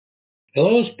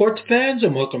Hello, sports fans,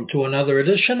 and welcome to another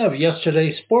edition of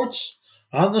Yesterday's Sports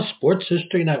on the Sports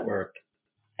History Network.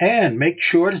 And make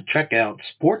sure to check out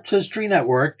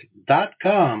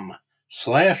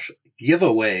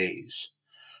sportshistorynetwork.com/giveaways.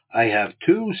 I have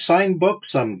two signed books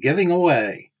I'm giving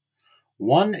away.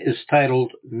 One is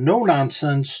titled No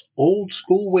Nonsense Old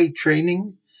School Weight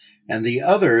Training, and the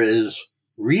other is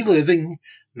Reliving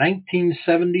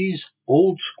 1970s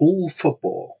Old School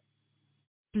Football.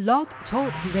 Blog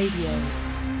Talk Radio.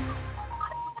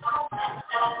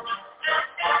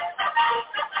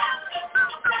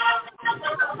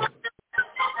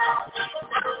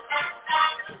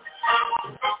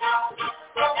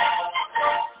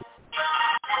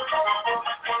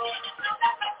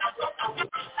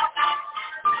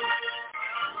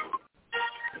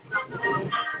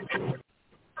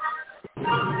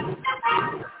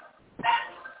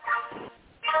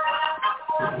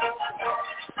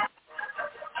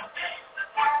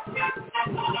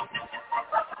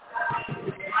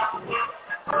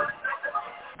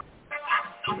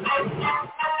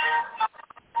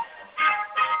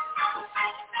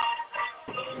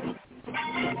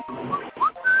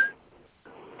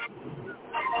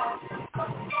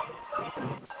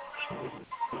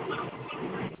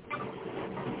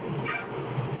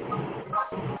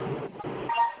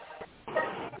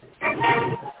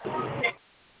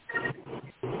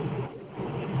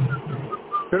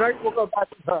 Tonight we'll go back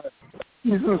in time.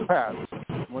 Seasons past,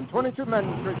 when 22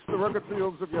 men traced the rugged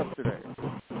fields of yesterday,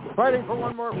 fighting for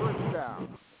one more first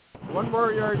down, one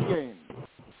more yard gain,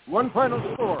 one final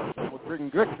score that would bring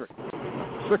victory.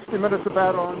 60 minutes of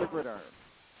battle on the gridiron.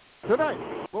 Tonight,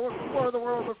 we'll explore the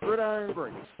world of Gridiron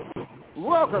Greats.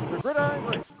 Welcome to Gridiron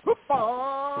Greats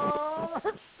Football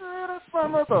History and its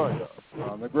memorabilia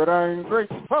on the Gridiron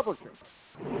Greats Publishing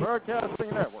Broadcasting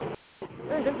Network,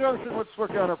 in conjunction with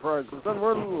Swick Enterprises, and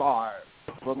we're live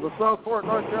from the Southport,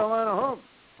 North Carolina home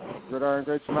of Gridiron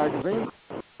Greats Magazine.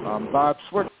 I'm Bob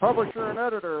Swick, publisher and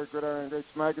editor of Gridiron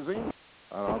Greats Magazine,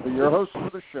 and I'll be your host for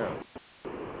the show.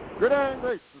 Gridiron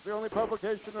Greats is the only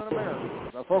publication in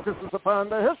America that focuses upon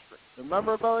the history and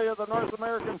memorabilia of the North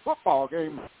American football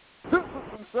game since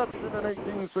its inception in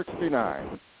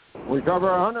 1869. We cover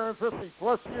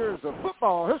 150-plus years of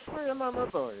football history and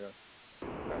memorabilia. You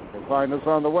can find us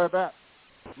on the web at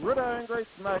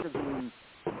GridironGreatsMagazine.com.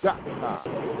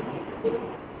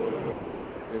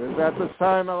 It is at this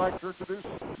time I'd like to introduce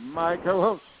my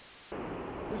co-host.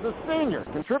 He's a senior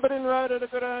contributing writer to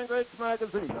Gridiron Greats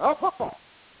Magazine, a football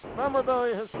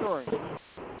memorabilia historian,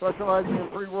 specializing in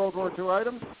pre-World War II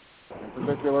items, in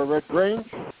particular Red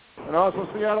Grange, and also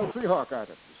Seattle Seahawk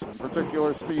items, in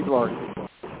particular Steve Larkin.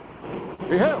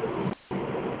 We have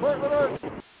Portland,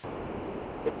 Oregon,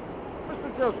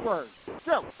 Mr. Joe Squires.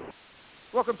 Joe,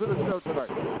 welcome to the show tonight.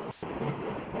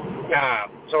 Yeah,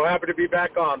 so happy to be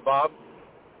back on, Bob.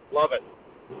 Love it.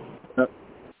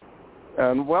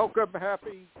 And welcome,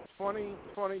 happy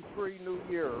 2023 New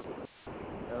Year.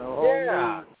 And a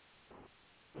whole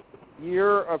new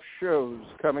year of shows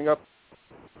coming up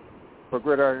for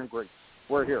Gridiron Greats.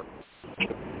 We're here.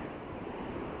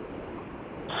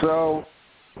 So,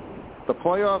 the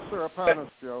playoffs are upon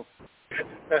us, Joe.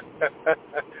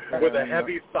 With a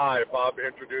heavy sigh, Bob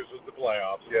introduces the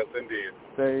playoffs. Yes, indeed.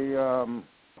 They,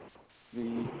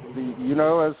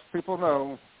 as people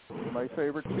know, my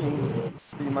favorite team,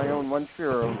 team I own one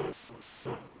share of,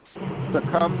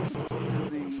 succumbed to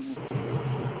the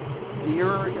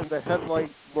deer in the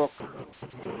headlight look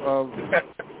of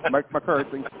Mike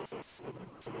McCarthy,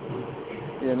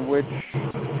 in which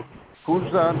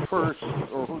who's on first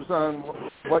or who's on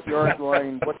what yard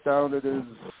line, what down it is,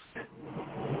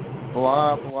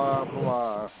 blah, blah,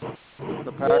 blah.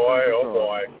 The Packers boy, oh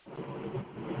boy.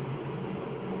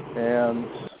 And,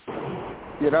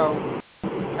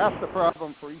 half the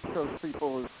problem for East Coast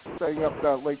people is staying up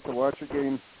that late to watch a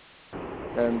game.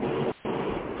 And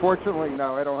fortunately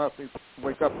now I don't have to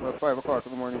wake up at 5 o'clock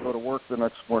in the morning and go to work the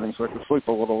next morning, so I can sleep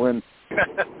a little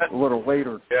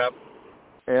later. Yep.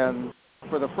 And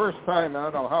for the first time, I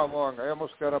don't know how long, I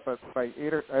almost got up by 8.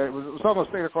 It was almost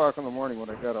 8 o'clock in the morning when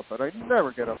I got up, but I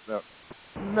never get up,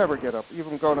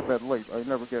 even going to bed late. I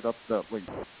never get up that late.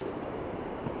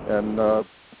 And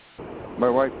my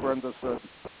wife Brenda said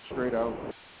straight out,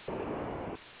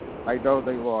 I know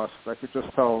they lost. I could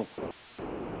just tell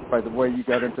by the way you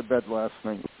got into bed last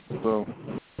night. So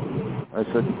I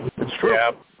said, it's true.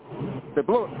 Yep. They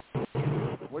blew it.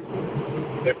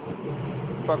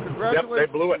 But congratulations they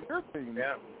blew it. to your team.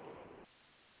 Yeah.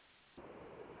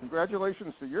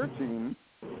 Congratulations to your team.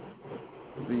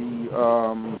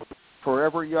 The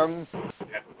forever young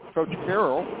Coach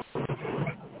Carroll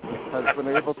has been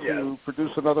able to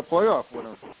produce another playoff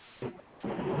winner.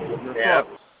 Your Yeah.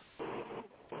 thoughts?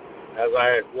 As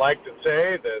I like to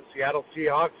say, the Seattle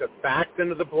Seahawks have backed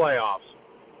into the playoffs.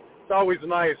 It's always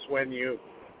nice when you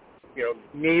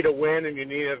need a win and you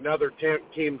need another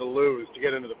team to lose to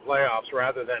get into the playoffs,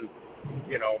 rather than,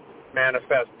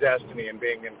 manifest destiny and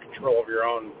being in control of your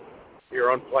own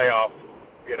playoff,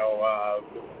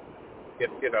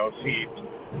 seeds.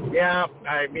 Yeah,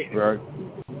 I mean, Right.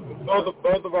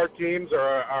 both of our teams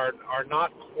are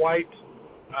not quite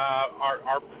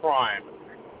our prime.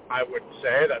 I would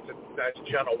say that's a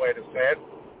gentle way to say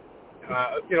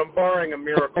it. Barring a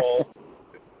miracle,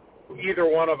 either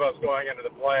one of us going into the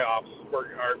playoffs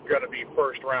are going to be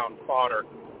first-round fodder.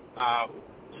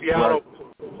 Seattle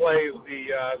plays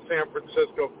the San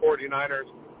Francisco 49ers.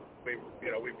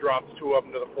 We've dropped two of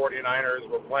them to the 49ers.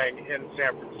 We're playing in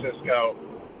San Francisco.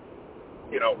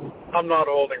 I'm not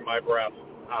holding my breath.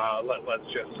 Let's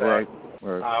just say.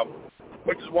 Right.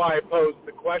 Which is why I posed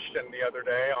the question the other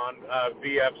day on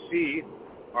VFC,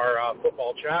 our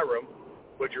football chat room.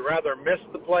 Would you rather miss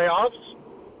the playoffs,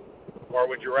 or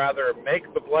would you rather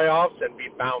make the playoffs and be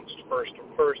bounced first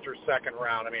or second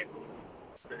round? I mean,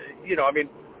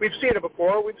 we've seen it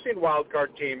before. We've seen wild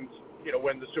card teams,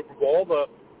 win the Super Bowl. The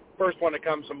first one that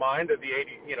comes to mind are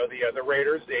the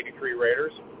Raiders, the '83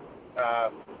 Raiders.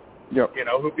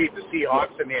 Who beat the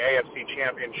Seahawks in the AFC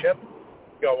Championship,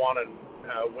 go on and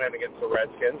win against the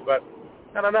Redskins. But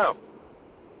I don't know.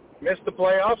 Miss the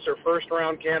playoffs or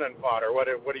first-round cannon fodder? What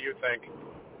do you think?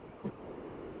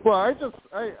 Well, I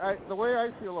the way I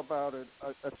feel about it,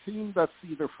 a team that's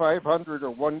either 500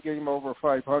 or one game over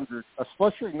 500,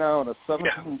 especially now in a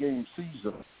 17-game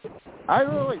season, I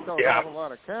really don't have a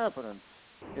lot of confidence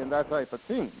in that type of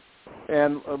team.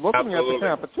 And looking at the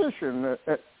competition,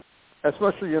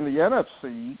 especially in the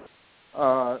NFC,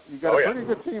 you got a pretty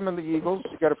good team in the Eagles.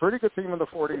 You got a pretty good team in the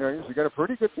 49ers. You got a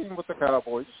pretty good team with the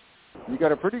Cowboys. You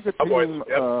got a pretty good team.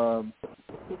 And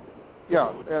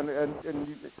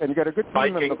you got a good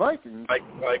team in the Vikings.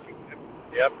 Vikings.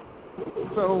 Yep.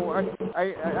 So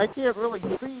I can't really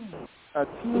see a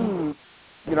team,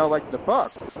 like the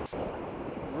Bucs,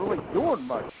 really doing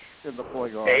much in the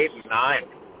playoffs. 8-9.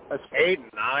 8-9.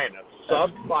 A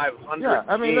sub 500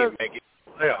 team making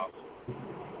playoffs.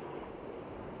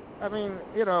 I mean,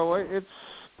 it's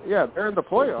they're in the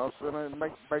playoffs, and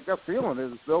my gut feeling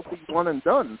is they'll be one and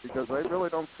done, because I really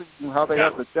don't see how they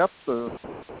have the depth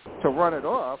to run it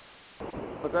off.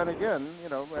 But then again,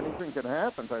 anything can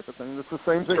happen type of thing. It's the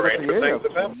same thing with the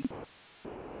AFC.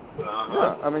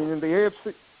 Yeah, I mean, in the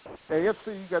AFC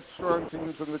you got strong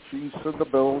teams in the Chiefs and the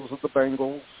Bills and the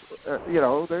Bengals.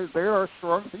 There are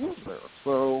strong teams there.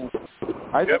 So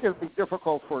I think it'd be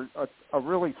difficult for a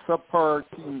really subpar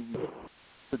team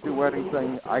to do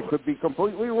anything. I could be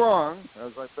completely wrong,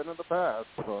 as I've been in the past,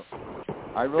 but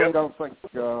I really don't think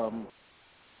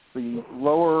the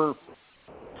lower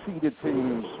seeded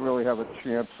teams really have a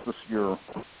chance this year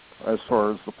as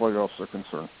far as the playoffs are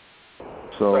concerned.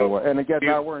 So and again,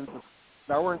 now we're into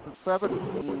 7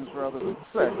 teams rather than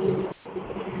 6,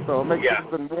 so it makes it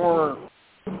even more,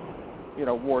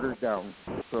 watered down.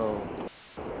 So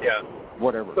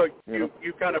whatever. So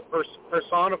you kind of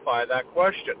personify that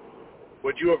question.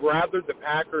 Would you have rather the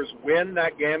Packers win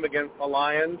that game against the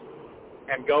Lions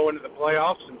and go into the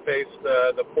playoffs and face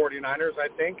the 49ers, I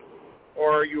think?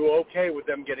 Or are you okay with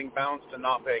them getting bounced and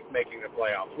not making the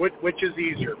playoffs? Which is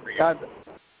easier for you?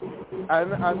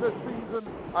 And this season,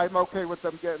 I'm okay with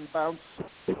them getting bounced,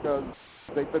 because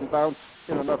they've been bounced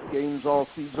in enough games all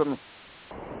season.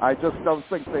 I just don't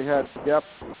think they had depth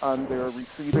on their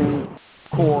receiving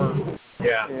core.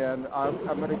 Yeah. And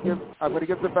I'm going to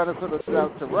give the benefit of the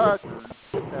doubt to Rodgers,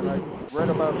 and I read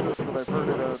about this and I've heard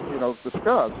it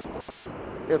discussed.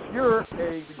 If you're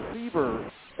a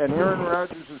receiver and Aaron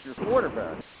Rodgers is your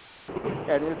quarterback,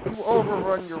 and if you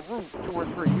overrun your route 2 or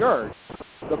 3 yards,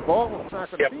 the ball is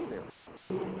not going to be there,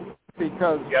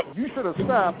 because you should have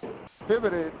stopped,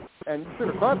 pivoted, and you should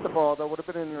have caught the ball that would have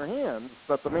been in your hands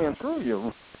that the man threw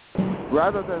you,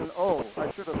 rather than,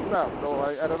 I should have stopped.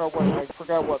 I don't know I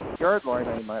forgot what yard line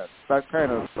I'm at, that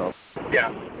kind of stuff. Yeah.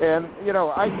 And,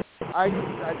 I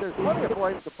there's plenty of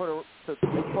blame to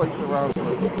place around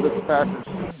this Packers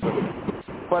season,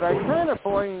 but I kind of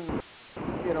blame,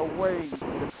 in a way,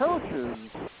 the coaches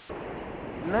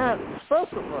not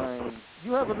specifying,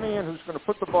 you have a man who's going to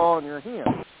put the ball in your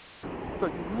hands, so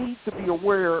you need to be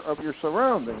aware of your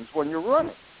surroundings when you're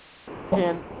running.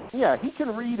 And he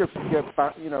can read if you get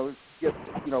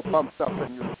bumped up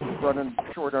and you're running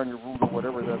short on your route or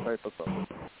whatever, that type of stuff.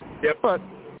 Yep. But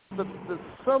the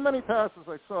so many passes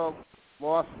I saw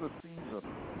lost this season,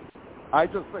 I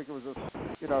just think it was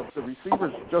the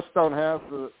receivers just don't have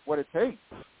what it takes.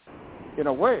 in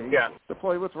a way, Yeah. to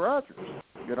play with Rodgers,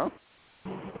 you know?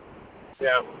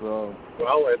 Yeah. So,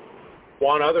 well,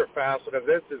 one other facet of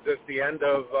this is this the end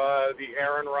of the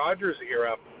Aaron Rodgers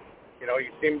era. You know,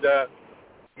 you seem to,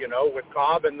 you know, with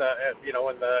Cobb and the, you know,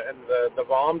 in the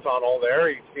Vom tunnel there,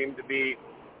 he seemed to be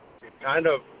kind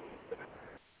of,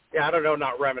 yeah, I don't know,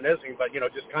 not reminiscing, but, you know,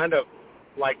 just kind of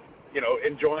like, you know,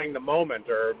 enjoying the moment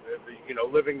or, you know,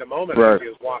 living the moment right. as he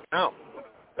was walking out.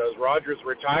 Does Rodgers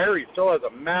retire? He still has a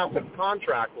massive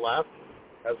contract left,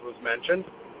 as was mentioned.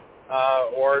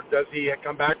 Or does he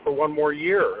come back for one more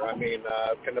year? I mean,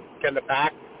 can the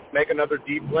Pack make another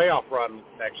deep playoff run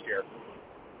next year?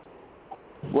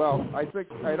 Well, I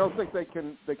don't think they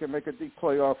can make a deep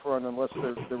playoff run unless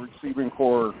the receiving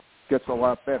core gets a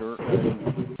lot better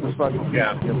and the special teams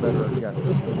get better again.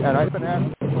 And I've been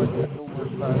asking like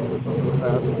numerous times over the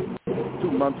past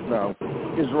 2 months now,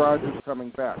 is Rodgers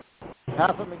coming back?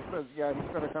 Half of me says, yeah, he's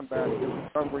going to come back because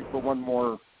he's hungry for one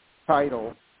more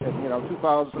title. And, you know,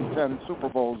 2010 Super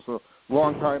Bowl is a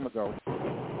long time ago.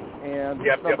 And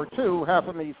number two, half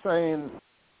of me saying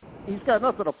he's got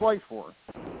nothing to play for.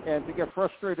 And to get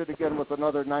frustrated again with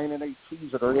another 9-8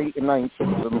 season or 8-9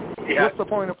 season, what's the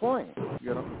point of playing?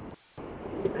 You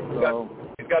know,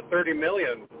 he's got 30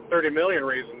 million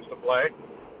reasons to play.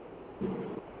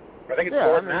 I think it's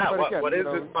more than that. What is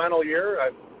his final year?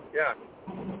 I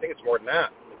think it's more than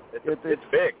that. It's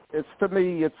big. It's to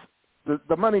me, it's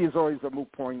the money is always a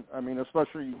moot point. I mean,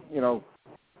 especially, you know,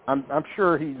 I'm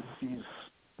sure he's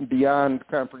beyond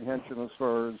comprehension as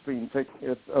far as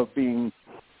being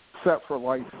set for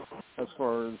life as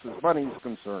far as his money is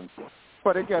concerned.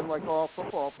 But again, like all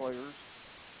football players,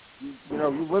 you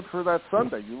know, you live for that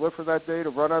Sunday. You live for that day to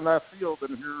run on that field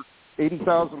and hear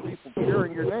 80,000 people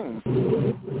cheering your name.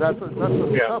 That's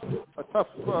a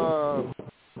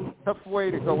tough way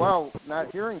to go out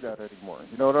not hearing that anymore.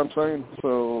 You know what I'm saying?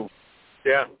 So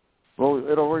yeah. Well,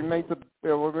 it'll remain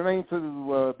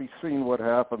to be seen what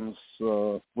happens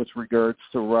with regards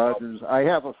to Rodgers. I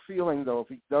have a feeling, though, if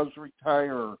he does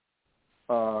retire,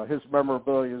 his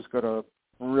memorabilia is going to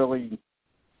really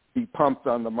be pumped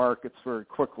on the markets very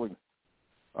quickly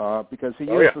because he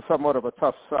is somewhat of a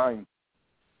tough sign.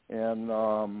 And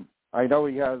I know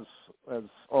he has, as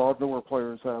all newer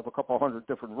players have, a couple hundred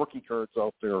different rookie cards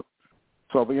out there.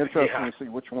 So it'll be interesting to see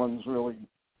which ones really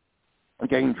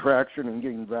gain traction and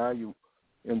gain value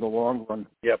in the long run.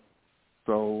 Yep.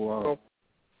 So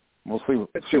we'll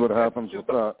see what happens with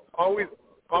that.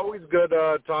 Always good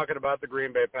talking about the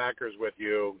Green Bay Packers with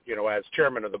you. You know, as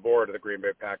chairman of the board of the Green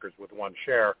Bay Packers with one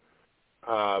share.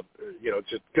 You know, it's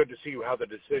just good to see how the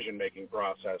decision-making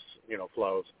process, you know,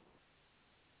 flows.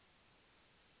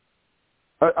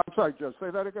 I'm sorry, Joe.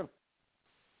 Say that again.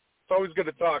 It's always good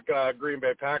to talk Green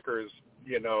Bay Packers,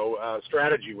 you know,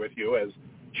 strategy with you as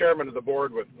chairman of the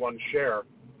board with one share.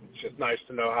 It's just nice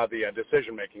to know how the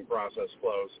decision-making process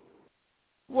flows.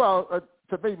 Well,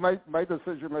 to me, my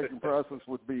decision-making process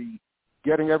would be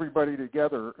getting everybody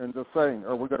together and just saying,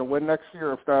 are we going to win next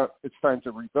year? If not, it's time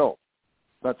to rebuild.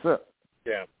 That's it.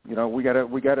 Yeah. You know, we gotta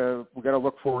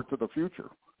look forward to the future.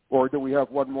 Or do we have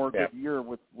one more good year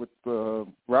with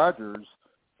Rodgers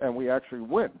and we actually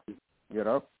win? You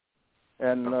know,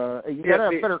 and you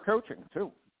gotta have better coaching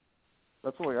too.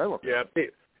 That's the way I look at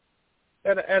it.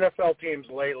 And NFL teams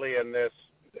lately in this,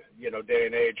 you know, day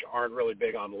and age aren't really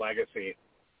big on legacy.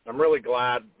 I'm really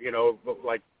glad, you know,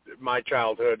 like my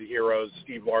childhood heroes,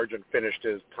 Steve Largent finished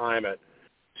his time at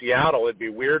Seattle. It'd be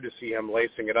weird to see him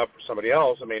lacing it up for somebody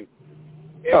else. I mean,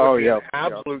 it would be an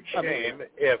absolute shame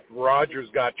if Rodgers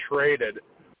got traded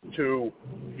to,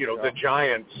 you know, the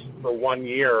Giants for 1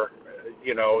 year.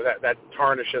 You know, that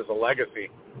tarnishes a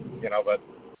legacy. You know, but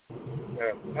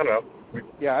I don't know.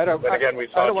 I don't. But again, we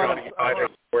saw Johnny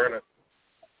Unitas wearing it.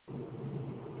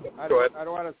 Go ahead. I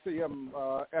don't want to see him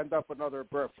end up another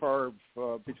Brett Favre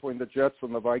between the Jets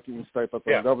and the Vikings type of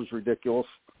thing. Yeah. That was ridiculous.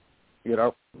 You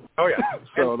know. Oh yeah.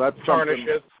 So that's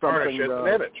tarnishes an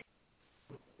image.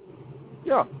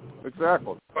 Yeah,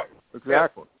 exactly.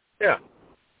 Exactly. Yeah.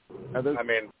 And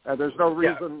there's no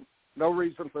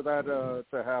reason for that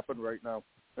to happen right now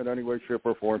in any way, shape,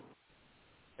 or form.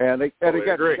 And again, you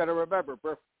got to remember,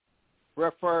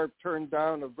 Brett Favre turned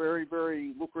down a very,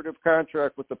 very lucrative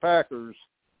contract with the Packers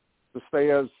to stay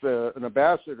as an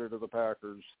ambassador to the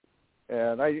Packers.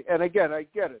 And again, I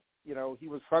get it. You know, he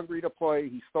was hungry to play.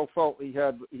 He still felt he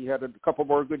had a couple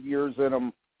more good years in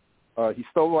him. He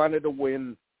still wanted to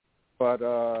win, but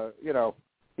you know,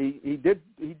 he did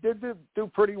do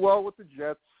pretty well with the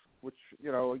Jets, which,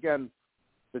 you know, again,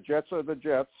 the Jets are the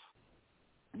Jets.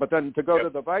 But then to go to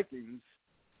the Vikings,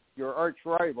 your arch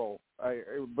rival,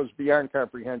 it was beyond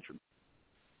comprehension.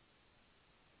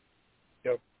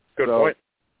 Good point.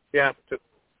 Yeah,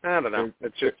 I don't know.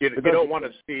 It's just you don't want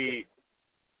to see.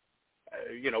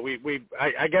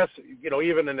 I guess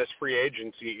even in this free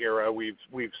agency era, we've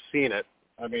seen it.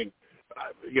 I mean,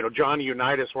 Johnny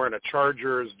Unitas wearing a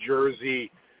Chargers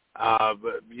jersey,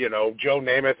 Joe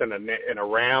Namath in a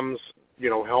Rams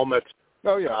helmet.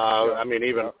 Oh yeah. I mean,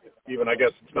 even I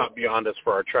guess it's not beyond us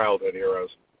for our childhood heroes.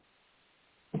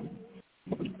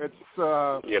 It's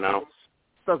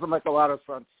doesn't make a lot of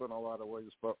sense in a lot of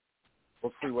ways, but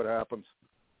we'll see what happens.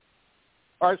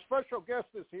 Our special guest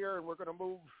is here, and we're going to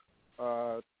move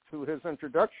to his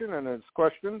introduction and his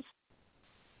questions.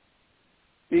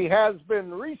 He has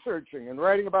been researching and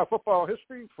writing about football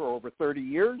history for over 30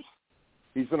 years.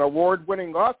 He's an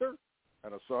award-winning author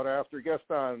and a sought-after guest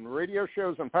on radio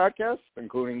shows and podcasts,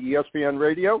 including ESPN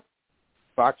Radio,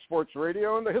 Fox Sports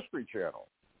Radio, and the History Channel.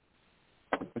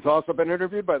 He's also been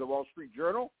interviewed by the Wall Street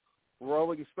Journal,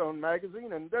 Rolling Stone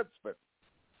Magazine, and Deadspin.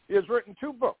 He has written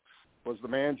 2 books, was the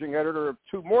managing editor of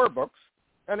 2 more books,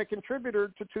 and a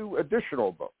contributor to 2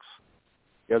 additional books.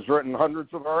 He has written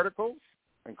hundreds of articles,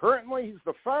 and currently he's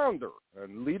the founder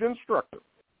and lead instructor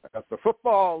at the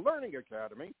Football Learning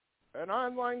Academy, an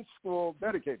online school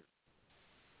dedicated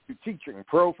to teaching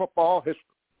pro football history.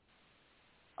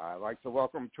 I'd like to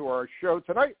welcome to our show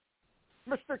tonight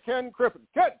Mr. Ken Crippen.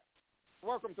 Ken,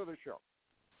 welcome to the show.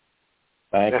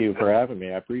 Thank you for having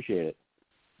me. I appreciate it.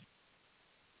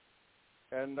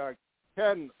 And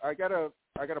Ken, I gotta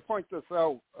point this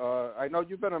out. I know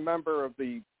you've been a member of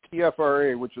the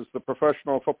PFRA, which is the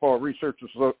Professional Football Research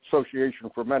Association,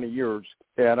 for many years.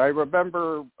 And I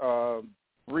remember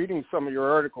reading some of your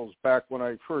articles back when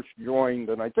I first joined,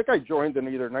 and I think I joined in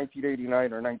either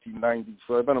 1989 or 1990,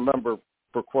 so I've been a member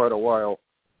for quite a while.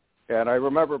 And I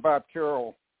remember Bob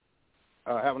Carroll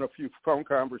having a few phone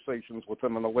conversations with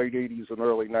him in the late 80s and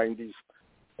early 90s,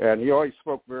 and he always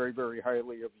spoke very, very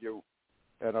highly of you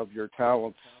and of your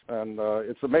talents. And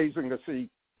it's amazing to see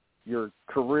your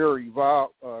career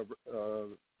evolve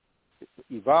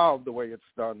the way it's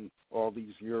done all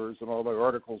these years, and all the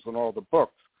articles and all the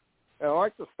books. And I'd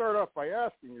like to start off by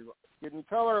asking you, can you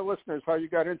tell our listeners how you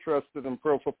got interested in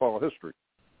pro football history?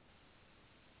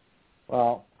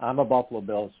 Well, I'm a Buffalo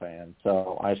Bills fan,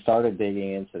 so I started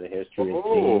digging into the history of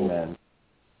the team, and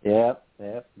yep,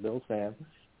 Bills fan.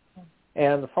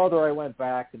 And the farther I went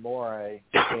back, the more I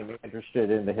became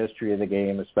interested in the history of the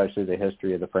game, especially the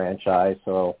history of the franchise.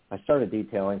 So I started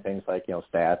detailing things like,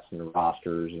 stats and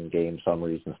rosters and game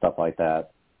summaries and stuff like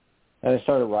that. And I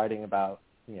started writing about,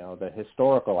 the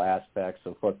historical aspects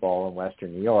of football in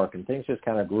Western New York, and things just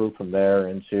kind of grew from there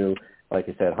into, like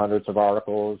you said, hundreds of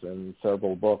articles and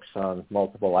several books on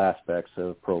multiple aspects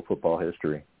of pro football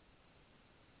history.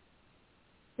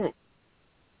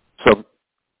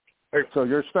 So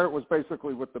your start was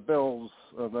basically with the Bills,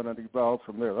 and then it evolved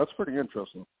from there. That's pretty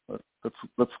interesting.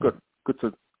 That's good.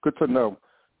 Good to know.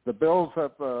 The Bills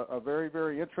have a very,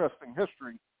 very interesting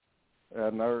history,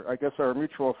 and I guess our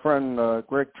mutual friend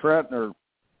Greg Trantner,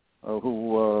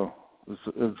 who is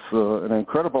an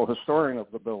incredible historian of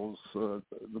the Bills. The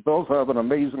Bills have an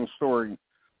amazing story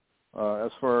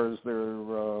as far as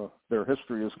their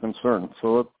history is concerned.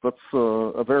 So that's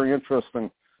a very interesting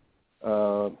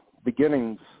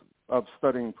beginnings of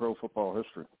studying pro football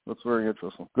history. That's very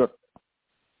interesting. Good.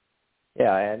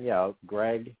 Yeah, and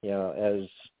Greg, as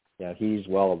he's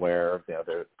well aware of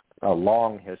a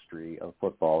long history of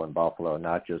football in Buffalo,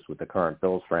 not just with the current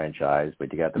Bills franchise,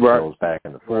 but you got the Bills back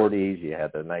in the 40s, you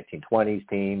had the 1920s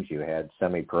teams, you had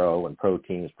semi-pro and pro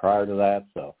teams prior to that.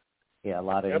 So, a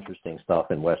lot of interesting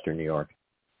stuff in Western New York.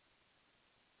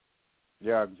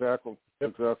 Yeah, exactly.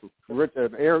 Exactly.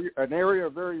 An area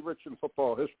very rich in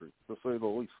football history, to say the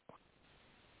least.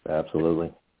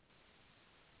 Absolutely.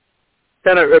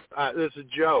 Ken, this is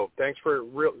Joe. Thanks for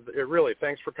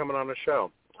coming on the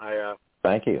show.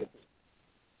 Thank you.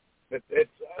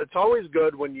 It's always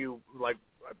good when you I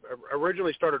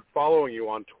originally started following you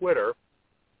on Twitter,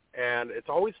 and it's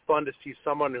always fun to see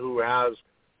someone who has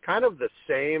kind of the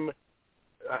same.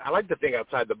 I like to think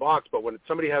outside the box, but when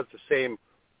somebody has the same,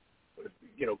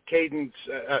 cadence,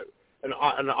 an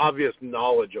obvious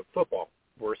knowledge of football,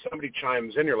 where somebody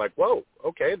chimes in, you're like, whoa,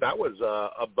 okay, that was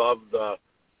above the,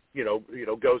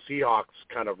 go Seahawks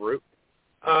kind of route.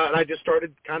 And I just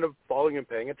started kind of following and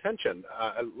paying attention.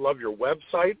 I love your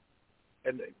website,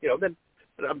 and then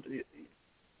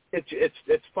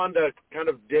it's fun to kind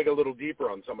of dig a little deeper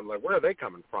on someone, like where are they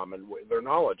coming from and their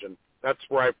knowledge, and that's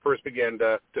where I first began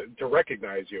to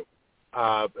recognize you.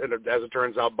 And as it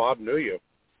turns out, Bob knew you.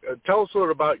 Tell us a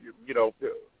little about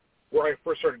where I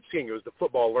first started seeing you was the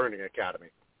Football Learning Academy.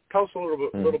 Tell us a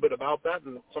little bit about that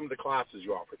and some of the classes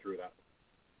you offer through that.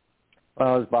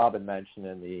 Well, as Bob had mentioned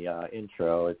in the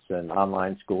intro, it's an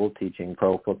online school teaching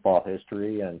pro football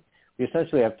history, and we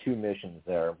essentially have two missions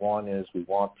there. One is we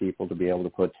want people to be able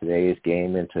to put today's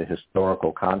game into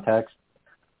historical context,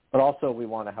 but also we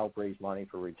want to help raise money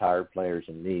for retired players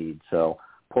in need. So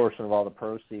a portion of all the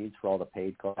proceeds for all the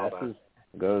paid classes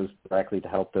goes directly to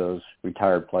help those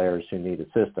retired players who need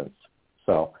assistance.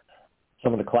 So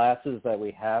some of the classes that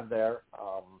we have there,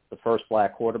 the first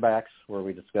Black quarterbacks, where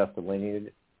we discuss the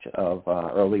lineage of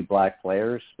early Black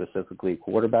players, specifically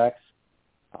quarterbacks.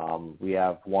 We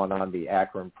have one on the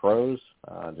Akron Pros,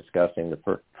 discussing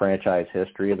the franchise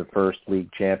history of the first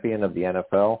league champion of the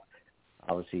NFL.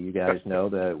 Obviously, you guys know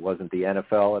that it wasn't the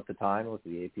NFL at the time, it was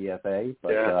the APFA.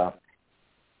 But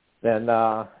then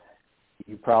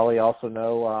you probably also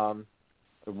know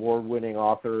award-winning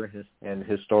author and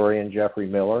historian Jeffrey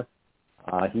Miller.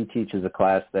 He teaches a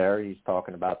class there. He's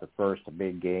talking about the first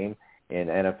big game in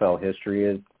NFL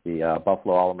history, the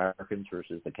Buffalo All-Americans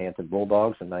versus the Canton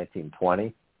Bulldogs in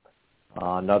 1920.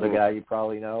 Another guy you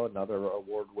probably know, another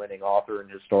award-winning author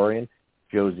and historian,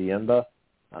 Joe Ziemba,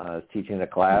 is teaching a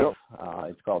class.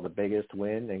 It's called The Biggest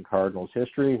Win in Cardinals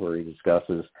History, where he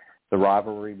discusses the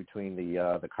rivalry between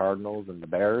the Cardinals and the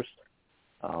Bears.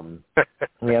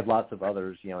 We have lots of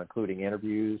others, including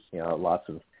interviews, lots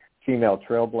of female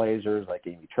trailblazers like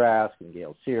Amy Trask and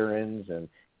Gail Searins and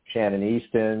Shannon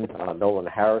Easton. Nolan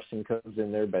Harrison comes in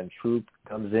there. Ben Troop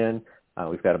comes in.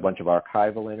 We've got a bunch of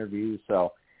archival interviews.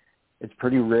 So it's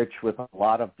pretty rich with a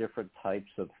lot of different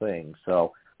types of things.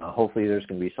 So hopefully there's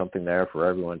going to be something there for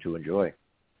everyone to enjoy.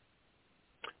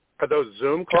 Are those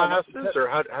Zoom classes, or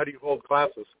how do you hold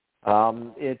classes?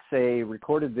 It's a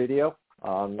recorded video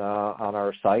on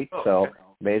our site. So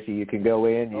basically you can go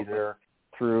in either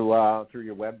through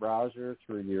your web browser,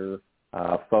 through your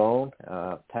phone,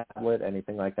 tablet,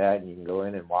 anything like that, and you can go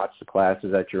in and watch the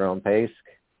classes at your own pace,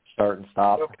 start and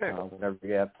stop whenever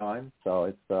you have time. So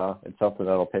it's something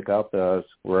that'll pick up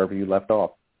wherever you left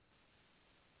off.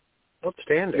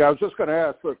 Outstanding. Yeah, I was just going to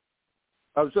ask. Look,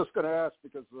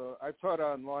 because I've taught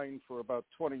online for about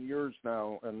 20 years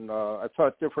now, and I've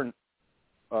taught different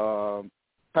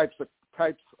types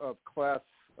of class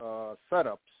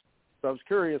setups. So I was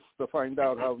curious to find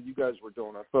out how you guys were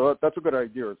doing it. So that's a good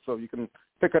idea. So you can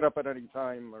pick it up at any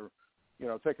time, or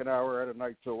take an hour at a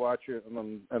night to watch it,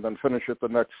 and then finish it the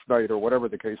next night, or whatever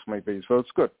the case may be. So it's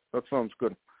good. That sounds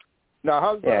good.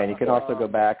 Now, and you can also go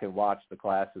back and watch the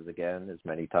classes again as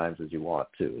many times as you want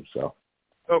to. So.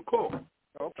 Oh, cool.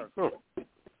 Okay, cool.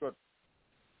 Good.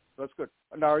 That's good.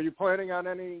 Now, are you planning on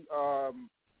any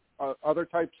other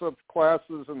types of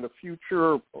classes in the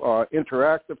future,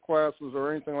 interactive classes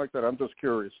or anything like that? I'm just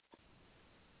curious.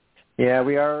 Yeah,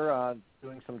 we are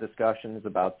doing some discussions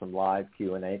about some live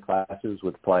Q&A classes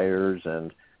with players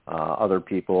and other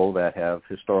people that have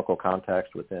historical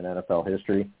context within NFL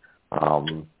history.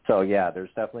 So, yeah, there's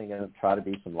definitely going to try to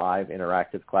be some live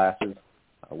interactive classes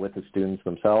with the students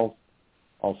themselves.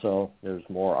 Also, there's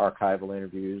more archival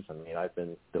interviews. I mean, I've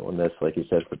been doing this, like you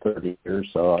said, for 30 years,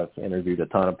 so I've interviewed a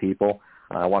ton of people.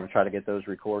 I want to try to get those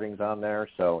recordings on there,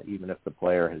 so even if the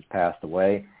player has passed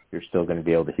away, you're still going to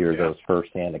be able to hear those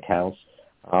firsthand accounts.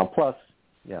 Plus,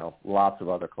 lots of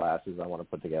other classes. I want to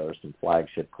put together some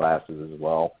flagship classes as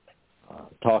well,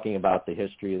 talking about the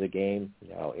history of the game,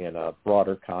 in a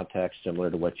broader context,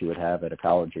 similar to what you would have at a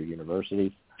college or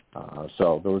university.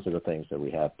 So those are the things that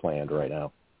we have planned right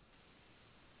now.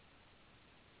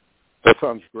 That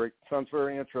sounds great. Sounds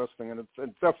very interesting, and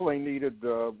it's definitely needed.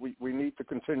 We need to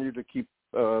continue to keep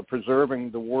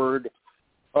preserving the word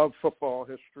of football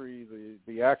history,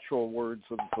 the actual words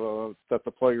of that the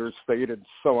players stated,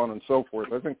 so on and so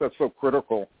forth. I think that's so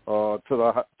critical to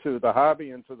the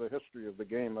hobby and to the history of the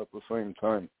game at the same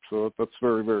time. So that's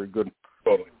very, very good.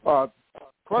 Totally. I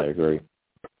agree.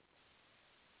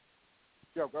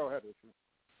 Yeah, go ahead, Richard.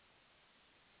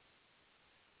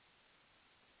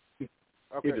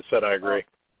 Okay. You just said I agree.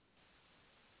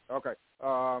 Okay.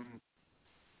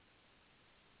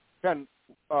 Ken,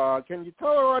 can you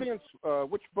tell our audience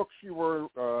which books you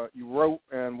wrote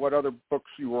and what other books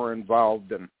you were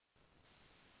involved in?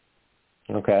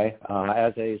 Okay.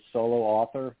 As a solo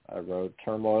author, I wrote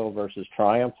Turmoil versus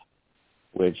Triumph,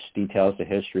 which details the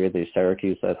history of the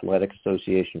Syracuse Athletic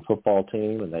Association football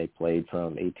team, and they played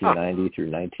from 1890 through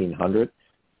 1900.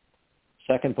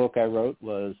 Second book I wrote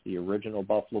was the original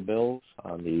Buffalo Bills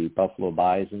on the Buffalo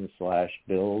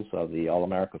Bison/Bills of the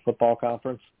All-America Football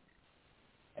Conference.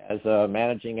 As a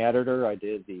managing editor, I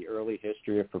did the early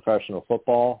history of professional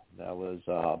football. That was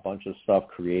a bunch of stuff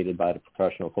created by the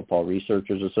Professional Football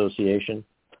Researchers Association.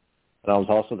 And I was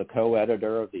also the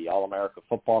co-editor of the All-America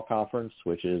Football Conference,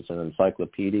 which is an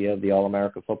encyclopedia of the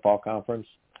All-America Football Conference.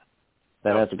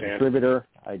 Then as a contributor,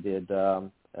 I did a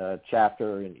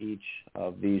chapter in each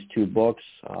of these two books.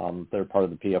 They're part of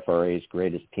the PFRA's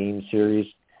Greatest Teams series.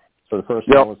 So the first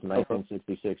one was the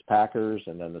 1966 Packers,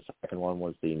 and then the second one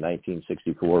was the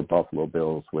 1964 Buffalo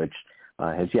Bills, which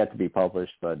has yet to be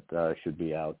published, but should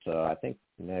be out, I think,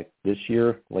 later this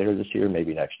year,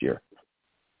 maybe next year.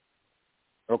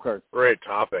 Okay. Great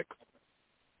topic.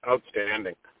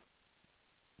 Outstanding.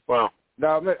 Well,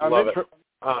 now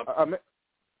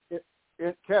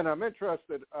Ken, I'm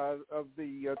interested. Of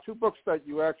the two books that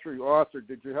you actually authored,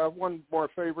 did you have one more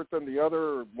favorite than the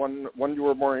other, or one you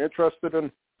were more interested in?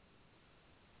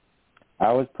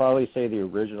 I would probably say the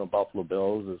original Buffalo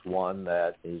Bills is one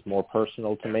that is more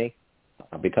personal to me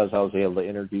because I was able to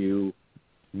interview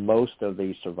most of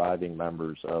the surviving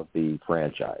members of the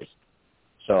franchise.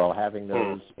 So having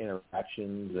those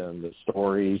interactions and the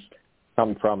stories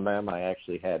come from them, I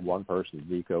actually had one person,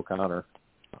 Zeke O'Connor.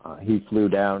 He flew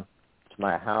down to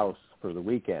my house for the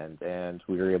weekend, and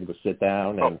we were able to sit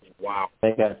down. And I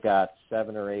think I've got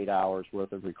 7 or 8 hours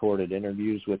worth of recorded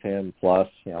interviews with him. Plus,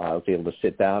 I was able to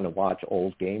sit down and watch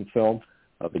old game film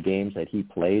of the games that he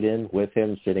played in with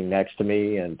him, sitting next to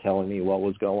me and telling me what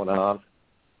was going on.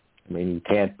 I mean, you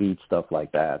can't beat stuff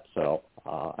like that. So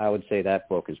I would say that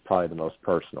book is probably the most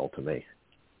personal to me.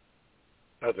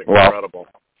 That's incredible.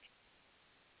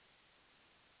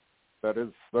 That is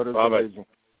amazing.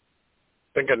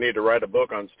 I think I need to write a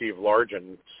book on Steve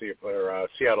Largent, or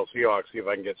Seattle Seahawks, see if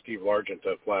I can get Steve Largent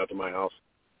to fly out to my house.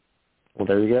 Well,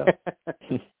 there you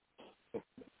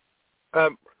go.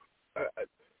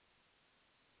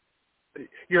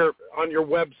 You're on your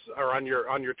webs or on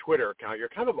your Twitter account. You're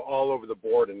kind of all over the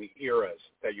board in the eras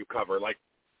that you cover. Like,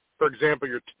 for example,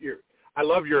 I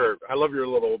love your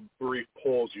little brief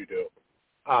polls you do.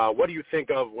 What do you think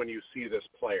of when you see this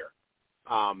player?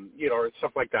 Or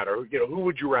stuff like that, or who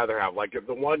would you rather have? Like, if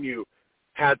the one you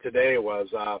had today was,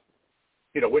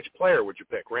 which player would you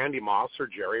pick, Randy Moss or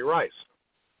Jerry Rice?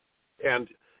 And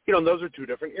those are two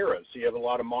different eras. So you have a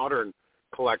lot of modern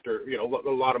a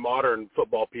lot of modern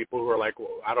football people who are like,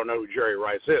 well, I don't know who Jerry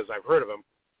Rice is. I've heard of him.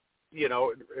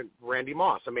 And Randy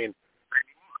Moss. I mean,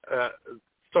 do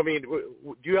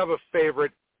you have a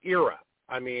favorite era?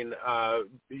 I mean,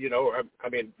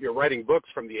 you're writing books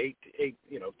from the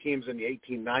teams in the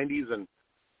 1890s and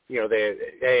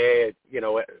the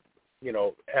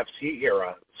FC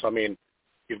era. So I mean,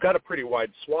 you've got a pretty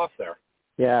wide swath there.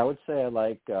 Yeah, I would say I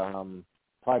like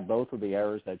probably both of the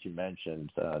eras that you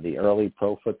mentioned. The early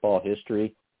pro football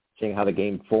history, seeing how the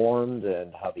game formed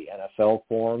and how the NFL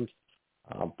formed,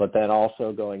 but then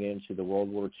also going into the World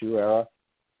War II era.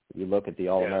 You look at the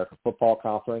All-America Football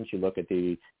Conference. You look at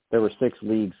there were 6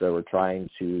 leagues that were trying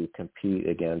to compete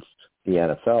against the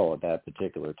NFL at that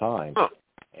particular time.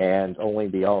 And only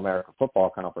the All-America Football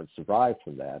Conference survived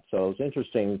from that. So it was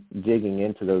interesting digging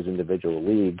into those individual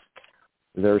leagues,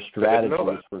 their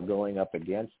strategies for going up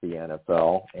against the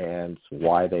NFL and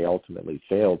why they ultimately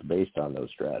failed based on those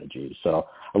strategies. So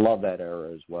I love that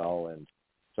era as well. And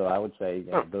so I would say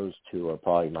those two are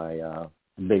probably my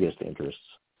biggest interests.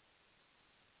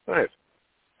 Nice.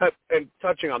 And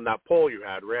touching on that poll you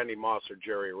had, Randy Moss or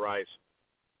Jerry Rice,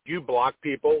 do you block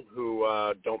people who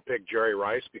don't pick Jerry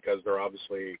Rice because they're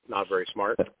obviously not very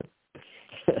smart?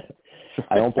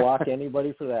 I don't block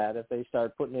anybody for that. If they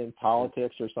start putting in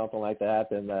politics or something like that,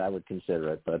 then I would consider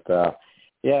it. But,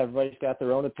 everybody's got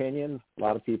their own opinion. A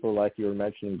lot of people, like you were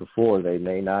mentioning before, they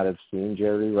may not have seen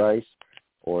Jerry Rice,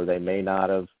 or they may not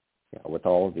have, with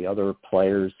all of the other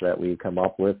players that we come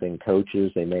up with and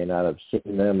coaches, they may not have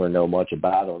seen them or know much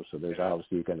about them. So there's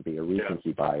obviously going to be a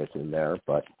recency bias in there.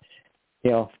 But,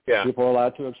 people are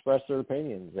allowed to express their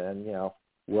opinions. And,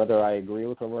 whether I agree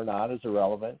with them or not is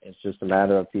irrelevant. It's just a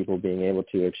matter of people being able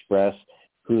to express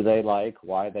who they like,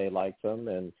 why they like them,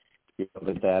 and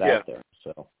put that out there. So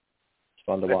it's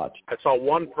fun to watch. I saw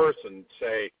one person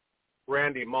say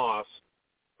Randy Moss,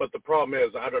 but the problem is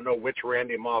I don't know which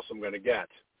Randy Moss I'm going to get.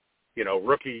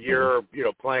 Rookie year,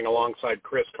 playing alongside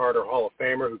Chris Carter, Hall of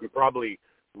Famer, who could probably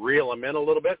reel him in a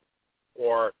little bit,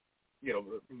 or,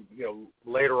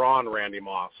 later on Randy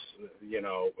Moss,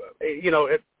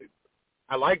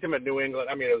 I liked him at New England.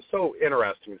 I mean, it was so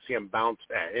interesting to see him bounce.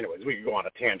 Anyways, we could go on a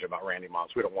tangent about Randy Moss.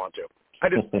 We don't want to.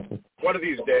 One of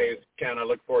these days, Ken, I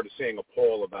look forward to seeing a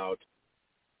poll about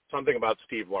something about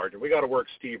Steve Largent. We got to work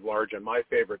Steve Largent, my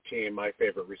favorite team, my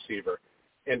favorite receiver,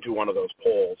 into one of those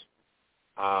polls.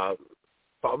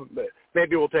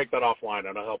 Maybe we'll take that offline,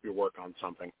 and I'll help you work on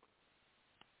something.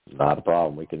 Not a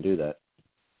problem. We can do that.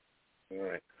 All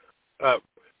right.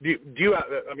 Do you?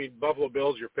 I mean, Buffalo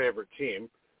Bills your favorite team.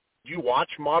 Do you watch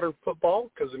modern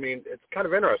football? Because I mean, it's kind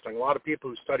of interesting. A lot of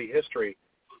people who study history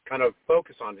kind of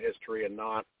focus on history and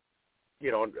not,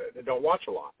 don't watch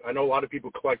a lot. I know a lot of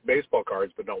people collect baseball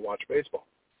cards but don't watch baseball.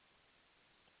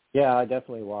 Yeah, I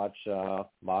definitely watch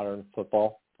modern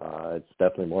football. It's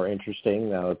definitely more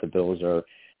interesting now that the Bills are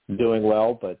doing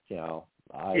well. But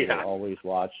I always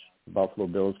watch Buffalo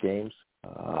Bills games.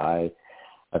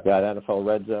 I've got NFL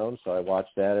Red Zone, so I watch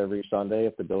that every Sunday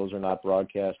if the Bills are not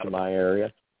broadcast in my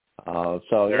area.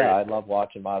 I love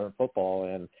watching modern football.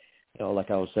 And,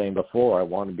 like I was saying before, I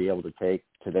want to be able to take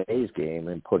today's game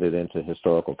and put it into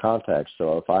historical context.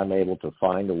 So if I'm able to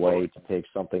find a way to take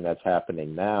something that's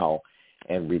happening now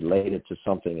and relate it to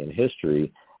something in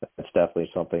history, that's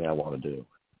definitely something I want to do.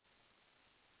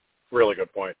 Really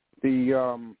good point.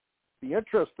 The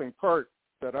interesting part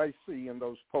that I see in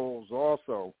those polls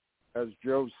also, as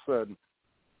Joe said,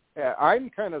 I'm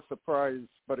kind of surprised,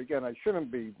 but again, I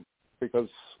shouldn't be, because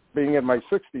being in my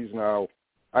 60s now,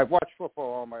 I've watched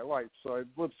football all my life, so I've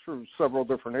lived through several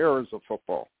different eras of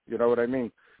football. You know what I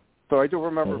mean? So I do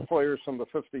remember players from the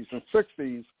 50s and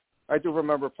 60s. I do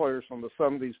remember players from the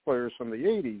 70s, players from the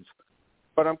 80s.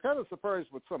 But I'm kind of surprised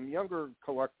with some younger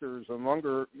collectors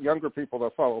and younger people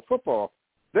that follow football.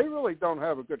 They really don't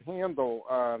have a good handle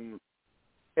on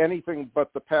anything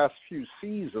but the past few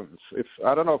seasons.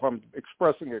 I don't know if I'm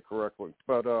expressing it correctly,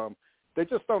 but they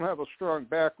just don't have a strong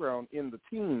background in the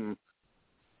team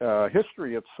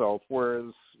history itself,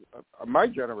 whereas my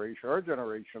generation, our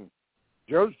generation,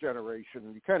 Joe's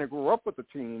generation, you kind of grew up with the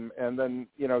team, and then,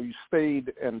 you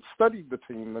stayed and studied the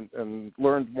team and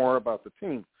learned more about the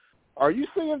team. Are you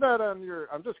seeing that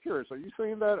I'm just curious, are you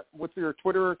seeing that with your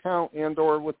Twitter account and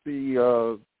or with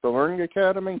the Learning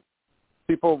Academy?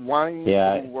 People wanting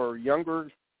who are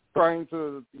younger, trying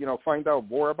to, find out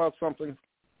more about something,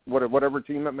 whatever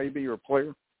team it may be or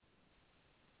player?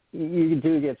 You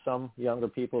do get some younger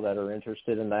people that are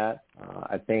interested in that.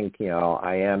 I think,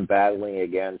 I am battling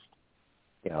against,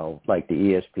 like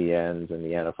the ESPNs and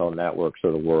the NFL networks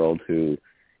of the world who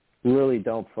really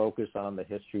don't focus on the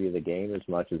history of the game as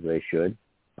much as they should.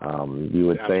 You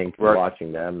would think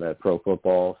watching them that pro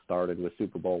football started with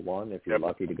Super Bowl I, if you're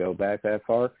lucky to go back that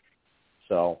far.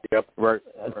 So that's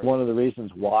one of the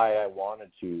reasons why I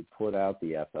wanted to put out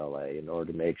the FLA, in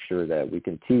order to make sure that we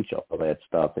can teach all that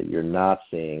stuff that you're not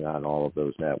seeing on all of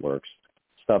those networks,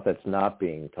 stuff that's not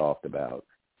being talked about,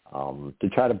 to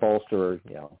try to bolster,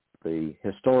 the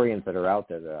historians that are out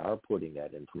there that are putting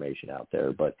that information out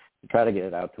there, but to try to get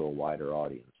it out to a wider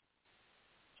audience.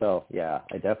 So,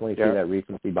 I definitely see that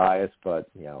recency bias, but,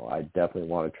 I definitely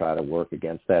want to try to work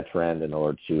against that trend in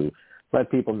order to let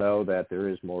people know that there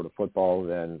is more to football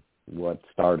than what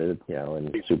started, in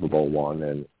Super Bowl I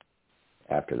and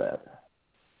after that.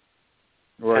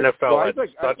 Right. NFL had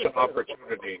such an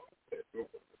opportunity.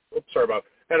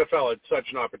 NFL had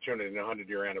such an opportunity in the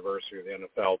 100-year anniversary of the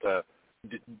NFL to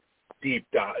deep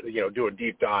dive, do a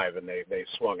deep dive, and they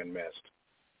swung and missed.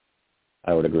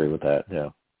 I would agree with that.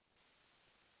 Yeah.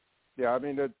 Yeah, I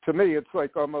mean, to me, it's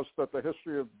like almost that the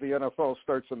history of the NFL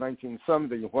starts in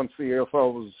 1970 once the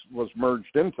AFL was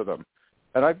merged into them.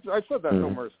 And I've said that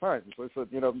numerous times. I said,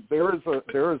 there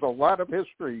is a lot of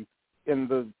history in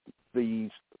the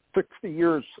 60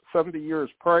 years, 70 years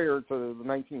prior to the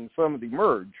 1970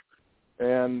 merge.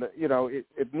 And,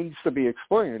 it needs to be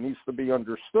explained. It needs to be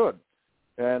understood.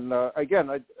 And, again,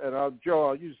 Joe,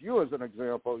 I'll use you as an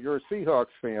example. You're a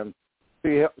Seahawks fan.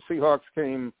 Seahawks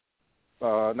came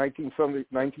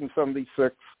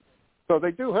 1976. So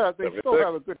they still have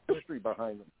a good history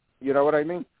behind them. You know what I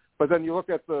mean? But then you look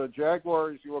at the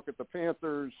Jaguars, you look at the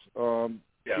Panthers,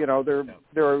 they're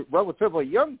a relatively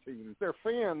young team. They're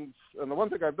fans, and the one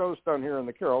thing I've noticed down here in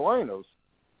the Carolinas,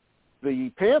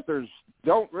 the Panthers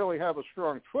don't really have a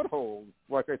strong foothold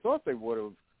like I thought they would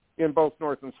have in both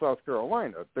North and South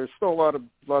Carolina. There's still a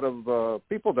lot of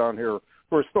people down here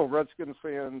who are still Redskins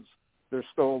fans. There's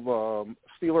still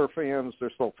Steeler fans.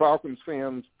 There's still Falcons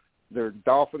fans. They're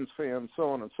Dolphins fans, so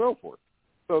on and so forth.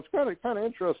 So it's kind of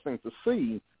interesting to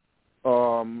see.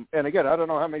 And again, I don't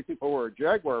know how many people were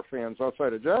Jaguar fans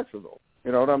outside of Jacksonville.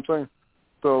 You know what I'm saying?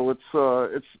 So it's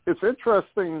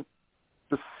interesting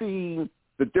to see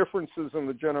the differences in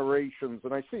the generations,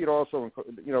 and I see it also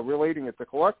in, relating it to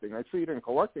collecting. I see it in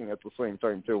collecting at the same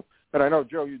time too. And I know,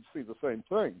 Joe, you'd see the same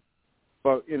thing.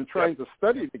 But in trying to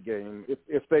study the game,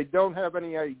 if they don't have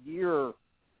any idea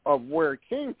of where it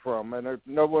came from, and if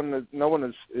no one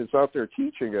is out there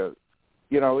teaching it,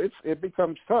 it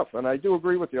becomes tough. And I do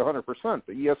agree with you 100%.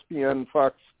 The ESPN,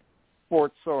 Fox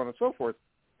Sports, so on and so forth,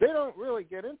 they don't really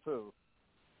get into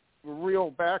real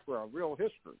background, real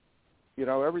history.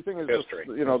 Everything is history.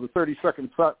 just, the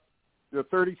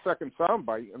 30-second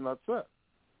soundbite, and that's it.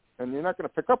 And you're not going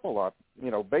to pick up a lot,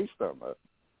 based on that.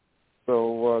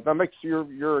 So that makes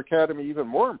your academy even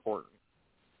more important.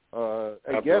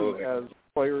 Again, as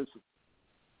players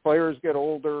get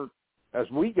older, as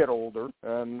we get older,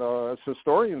 and as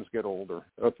historians get older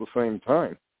at the same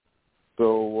time.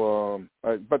 So,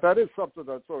 but that is something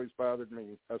that's always bothered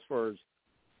me as far as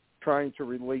trying to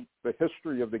relate the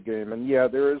history of the game. And, yeah,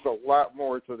 there is a lot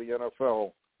more to the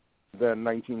NFL than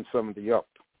 1970 up.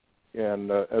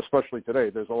 And especially today,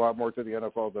 there's a lot more to the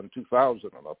NFL than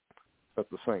 2000 and up at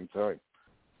the same time.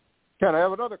 Ken, I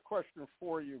have another question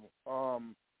for you.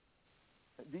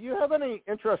 Do you have any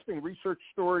interesting research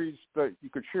stories that you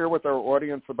could share with our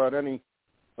audience about any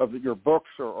of your books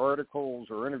or articles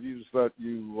or interviews that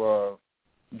you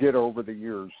did over the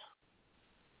years?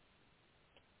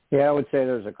 Yeah, I would say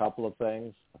there's a couple of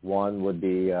things. One would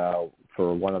be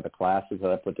for one of the classes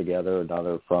that I put together,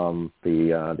 another from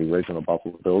the original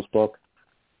Buffalo Bills book.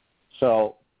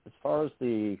 So as far as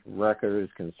the record is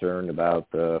concerned about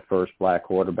the first black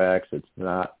quarterbacks, it's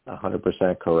not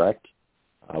 100% correct.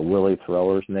 Willie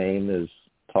Thrower's name is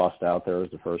tossed out there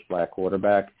as the first black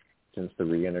quarterback since the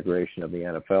reintegration of the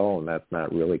NFL, and that's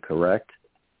not really correct.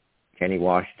 Kenny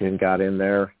Washington got in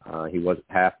there. He wasn't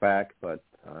halfback, but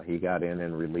he got in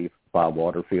relief of Bob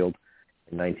Waterfield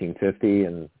in 1950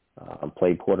 and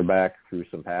played quarterback, threw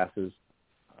some passes.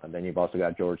 Then you've also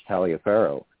got George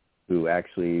Taliaferro, who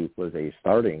actually was a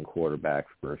starting quarterback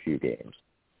for a few games.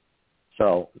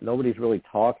 So nobody's really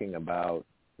talking about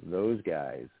those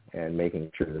guys and making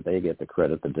sure that they get the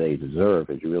credit that they deserve.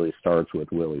 It really starts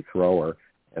with Willie Thrower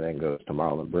and then goes to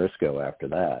Marlon Briscoe after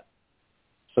that.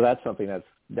 So that's something that's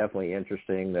definitely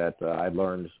interesting that I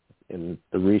learned in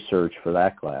the research for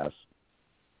that class.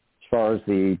 As far as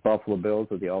the Buffalo Bills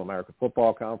with the All-American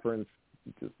Football Conference,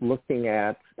 looking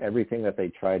at everything that they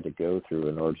tried to go through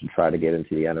in order to try to get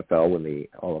into the NFL when the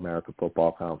All-American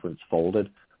Football Conference folded,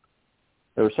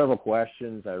 there were several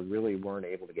questions I really weren't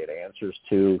able to get answers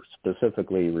to,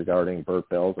 specifically regarding Bert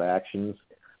Bell's actions.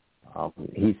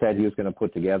 He said he was going to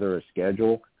put together a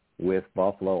schedule with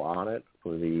Buffalo on it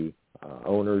for the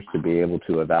owners to be able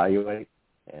to evaluate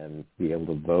and be able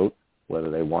to vote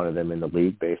whether they wanted them in the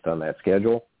league based on that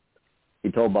schedule.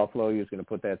 He told Buffalo he was going to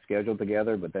put that schedule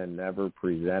together, but then never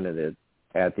presented it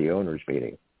at the owners'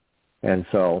 meeting. And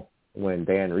so when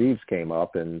Dan Reeves came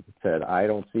up and said, I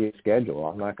don't see a schedule,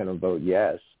 I'm not going to vote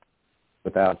yes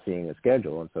without seeing a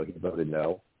schedule, and so he voted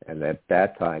no. And at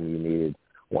that time, you needed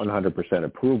 100%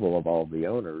 approval of all of the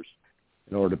owners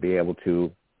in order to be able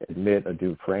to admit a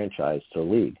new franchise to the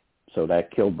league. So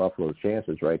that killed Buffalo's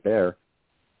chances right there.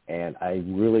 And I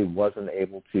really wasn't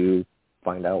able to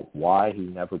find out why he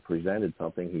never presented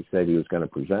something he said he was going to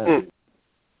present.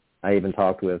 I even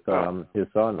talked with his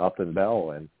son, Upton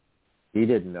Bell, and he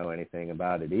didn't know anything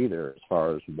about it either as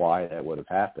far as why that would have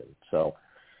happened. So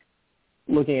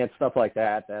looking at stuff like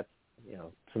that, that's,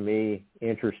 to me,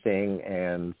 interesting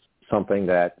and something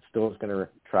that still is going to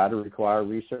try to require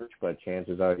research, but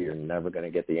chances are you're never going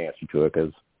to get the answer to it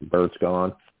because Bert's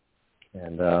gone.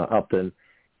 And Upton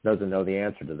doesn't know the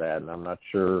answer to that, and I'm not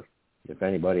sure if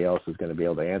anybody else is going to be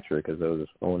able to answer it because those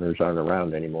owners aren't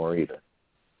around anymore either.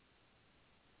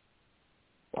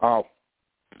 Wow.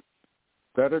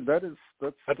 That's interesting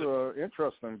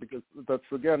because that's,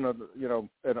 again,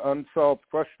 an unsolved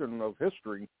question of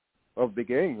history of the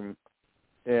game.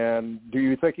 And do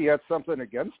you think he had something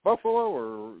against Buffalo,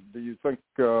 or do you think,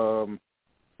 I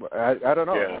don't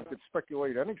know, Yeah. I could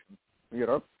speculate anything,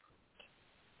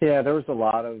 Yeah, there was a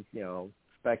lot of,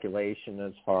 speculation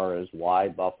as far as why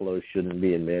Buffalo shouldn't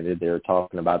be admitted. They were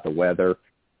talking about the weather,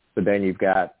 but then you've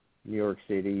got New York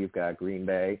City, you've got Green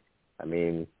Bay. I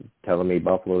mean, telling me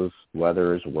Buffalo's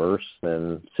weather is worse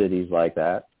than cities like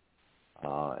that.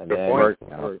 And Good then,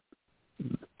 point.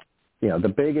 The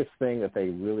biggest thing that they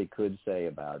really could say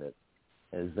about it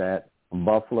is that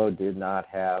Buffalo did not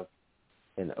have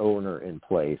an owner in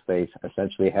place. They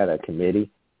essentially had a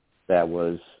committee that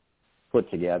was put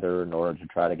together in order to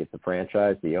try to get the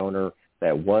franchise. The owner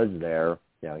that was there,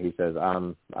 he says,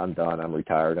 I'm done. I'm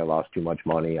retired. I lost too much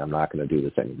money. I'm not going to do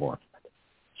this anymore.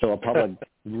 So a public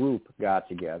group got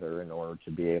together in order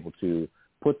to be able to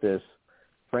put this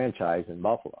franchise in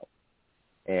Buffalo.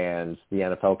 And the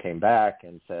NFL came back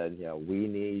and said, we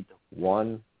need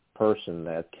one person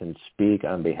that can speak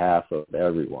on behalf of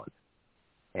everyone.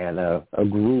 And a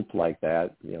group like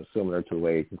that, similar to the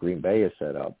way Green Bay is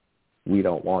set up, we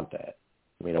don't want that.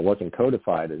 I mean, it wasn't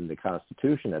codified in the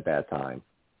Constitution at that time,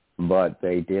 but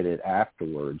they did it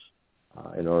afterwards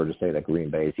in order to say that Green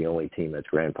Bay is the only team that's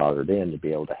grandfathered in to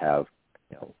be able to have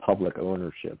public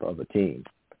ownership of a team.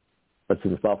 But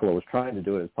since Buffalo was trying to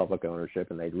do it as public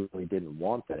ownership and they really didn't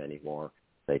want that anymore,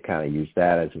 they kind of used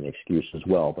that as an excuse as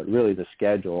well. But really the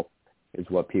schedule is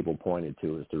what people pointed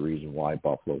to as the reason why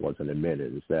Buffalo wasn't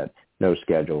admitted, is that no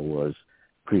schedule was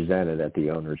presented at the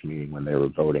owners' meeting when they were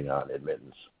voting on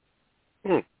admittance.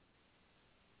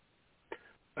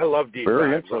 I love deep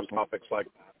dives on topics like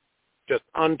that. Just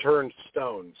unturned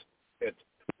stones.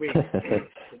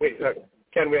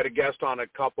 Ken, we had a guest on a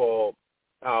couple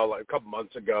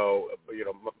months ago,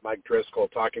 Mike Driscoll,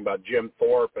 talking about Jim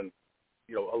Thorpe and,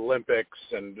 Olympics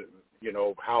and,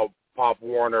 how Pop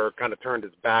Warner kind of turned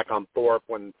his back on Thorpe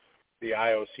when the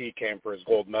IOC came for his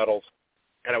gold medals.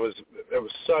 And it was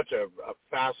such a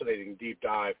fascinating deep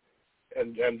dive.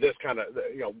 And this kind of,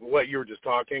 what you were just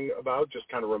talking about just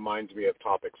kind of reminds me of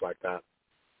topics like that.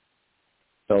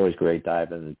 It's always great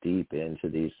diving deep into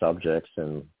these subjects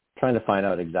and trying to find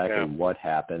out exactly what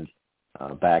happened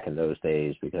back in those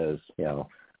days because,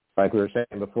 like we were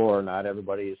saying before, not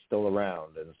everybody is still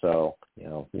around. And so,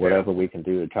 whatever we can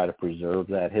do to try to preserve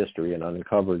that history and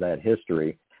uncover that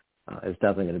history is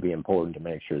definitely going to be important to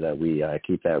make sure that we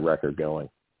keep that record going.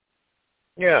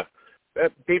 Yeah.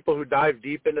 People who dive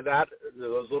deep into that,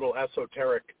 those little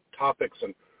esoteric topics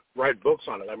and write books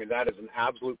on it, I mean, that is an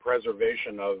absolute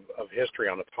preservation of history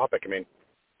on a topic. I mean,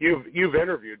 you've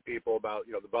interviewed people about,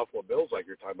 the Buffalo Bills like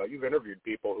you're talking about. You've interviewed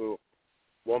people who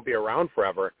won't be around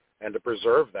forever, and to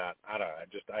preserve that,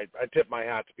 I tip my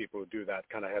hat to people who do that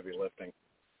kind of heavy lifting.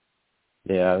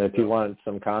 Yeah, and if you want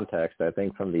some context, I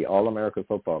think from the All-America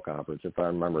Football Conference, if I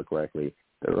remember correctly,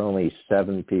 there are only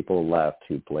 7 people left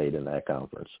who played in that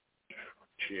conference.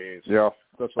 Jeez. Yeah,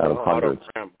 that's out of hundreds.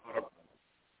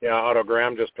 Otto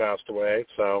Graham just passed away,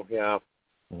 so yeah.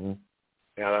 Mm-hmm.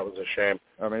 Yeah, that was a shame.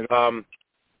 I mean,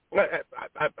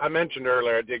 I mentioned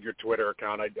earlier, I dig your Twitter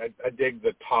account. I dig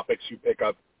the topics you pick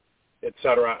up, et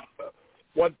cetera.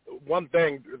 One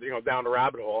thing, down the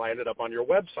rabbit hole, I ended up on your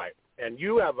website, and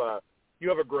you have a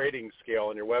grading scale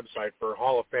on your website for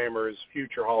Hall of Famers,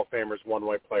 future Hall of Famers,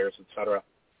 one-way players, et cetera.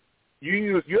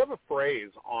 You have a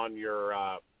phrase on your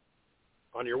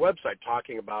website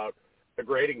talking about the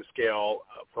grading scale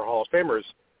for Hall of Famers.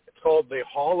 It's called the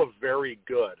Hall of Very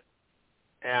Good.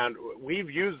 And we've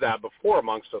used that before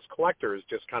amongst us collectors,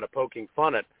 just kind of poking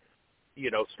fun at,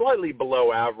 slightly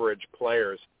below average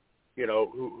players,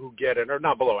 who get in, or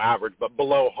not below average, but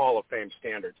below Hall of Fame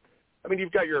standards. I mean,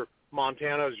 you've got your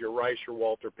Montanas, your Rice, your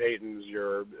Walter Paytons,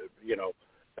 your,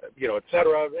 et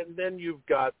cetera, and then you've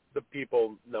got the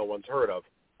people no one's heard of.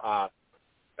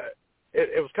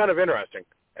 It was kind of interesting.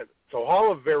 So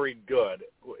Hall of Very Good,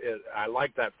 I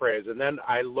like that phrase. And then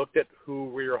I looked at who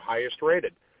were your highest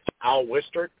rated. Al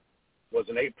Wistert was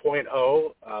an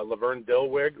 8.0. Laverne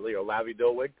Dilwig, Lavi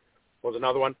Dilwig was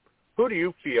another one. Who do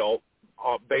you feel,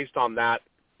 based on that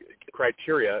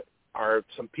criteria, are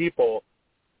some people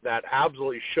that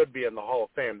absolutely should be in the Hall of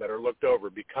Fame that are looked over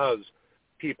because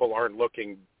people aren't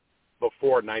looking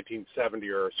before 1970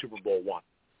 or Super Bowl I?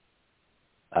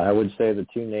 I would say the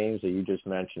 2 names that you just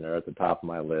mentioned are at the top of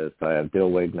my list. I have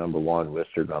Dilwig number 1,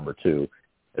 Wistert number 2,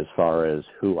 as far as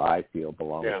who I feel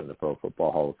belongs in the Pro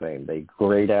Football Hall of Fame. They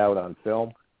grade out on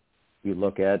film. You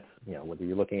look at, whether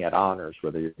you're looking at honors,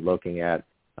 whether you're looking at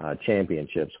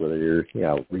championships, whether you're,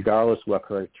 regardless of what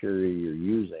criteria you're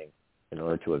using in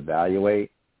order to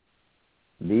evaluate,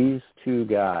 these 2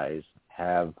 guys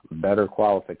have better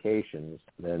qualifications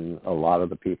than a lot of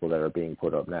the people that are being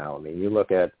put up now. I mean, you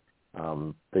look at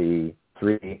the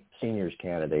 3 seniors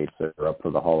candidates that are up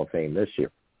for the Hall of Fame this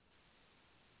year.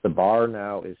 The bar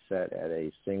now is set at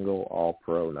a single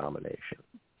All-Pro nomination.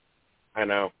 I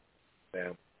know.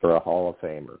 Yeah. For a Hall of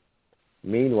Famer.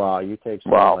 Meanwhile, you take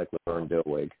someone like Laverne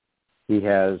Dilwig. He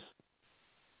has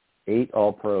 8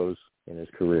 All-Pros in his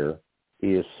career.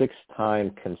 He is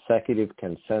 6-time consecutive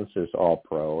consensus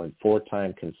All-Pro and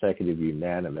 4-time consecutive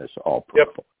unanimous All-Pro.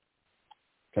 Yep.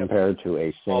 Compared to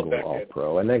a single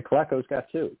All-Pro. And then Klecko's got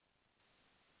 2.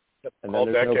 Yep. And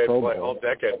then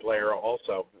all-decade player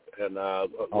also. And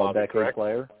all-decade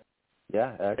player?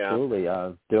 Yeah, absolutely.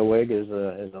 Yeah. Dilwig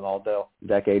is an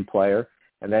all-decade player.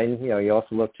 And then, you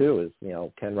also look, too,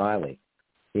 is, Ken Riley.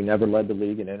 He never led the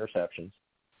league in interceptions.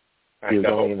 He was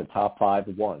only in the top 5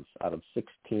 once out of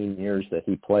 16 years that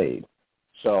he played.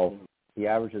 So he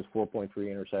averages 4.3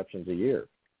 interceptions a year.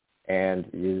 And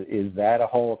is that a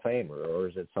Hall of Famer, or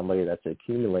is it somebody that's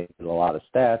accumulated a lot of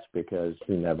stats because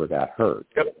he never got hurt?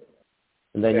 Yep.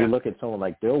 And then you look at someone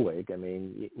like Dilwig. I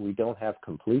mean, we don't have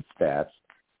complete stats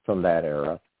from that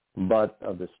era, but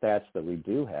of the stats that we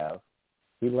do have,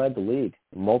 he led the league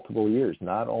multiple years,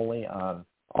 not only on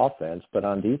offense but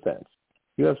on defense.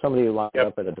 You have somebody who lined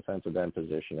up at a defensive end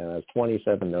position and has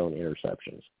 27 known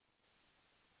interceptions.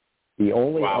 The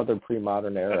only other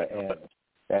pre-modern era end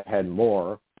that had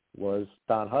more was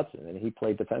Don Hudson, and he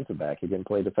played defensive back. He didn't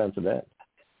play defensive end.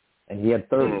 And he had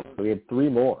 30, so he had 3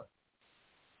 more.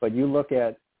 But you look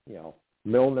at,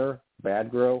 Milner,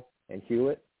 Badgrove, and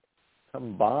Hewitt,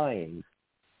 combined,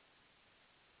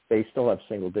 they still have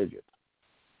single digits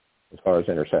as far as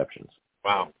interceptions.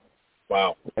 Wow.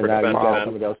 And now you got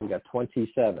somebody else who got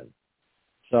 27.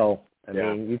 So, I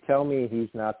mean, you tell me he's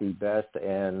not the best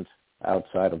end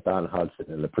outside of Don Hudson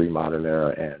in the pre-modern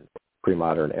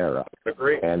era.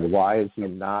 Agree. And why is he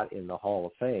not in the Hall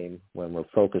of Fame when we're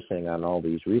focusing on all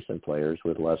these recent players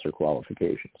with lesser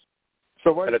qualifications?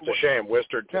 And it's a shame.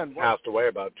 Wistard passed away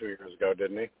about 2 years ago,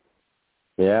 didn't he?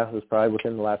 Yeah, it was probably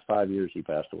within the last 5 years he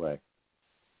passed away.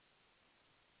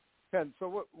 Ken,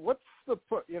 so what's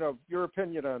your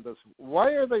opinion on this?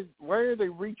 Why are they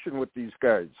reaching with these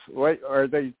guys? Why are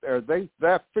they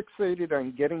that fixated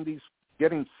on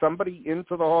getting somebody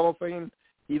into the Hall of Fame,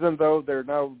 even though they're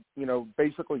now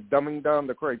basically dumbing down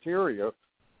the criteria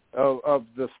of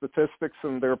the statistics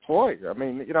and their play? I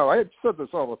mean, I said this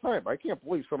all the time. I can't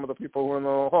believe some of the people who are in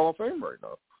the Hall of Fame right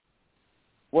now.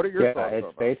 What are your thoughts?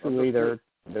 It's basically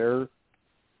they're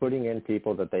putting in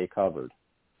people that they covered.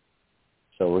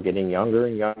 So we're getting younger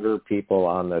and younger people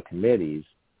on the committees,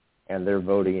 and they're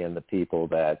voting in the people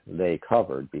that they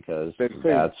covered because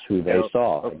that's who they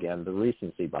saw. Again, the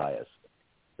recency bias.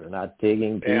 They're not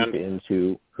digging deep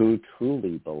into who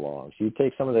truly belongs. You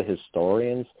take some of the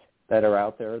historians that are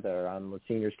out there that are on the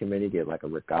seniors committee, get like a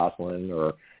Rick Gosselin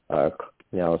or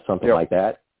something like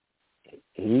that.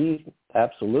 He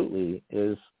absolutely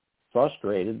is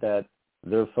frustrated that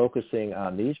they're focusing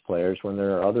on these players when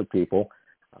there are other people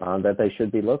that they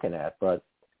should be looking at, but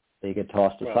they get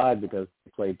tossed aside because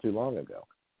they played too long ago.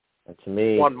 And to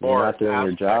me, you're not doing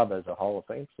your job as a Hall of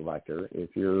Fame selector if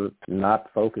you're not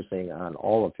focusing on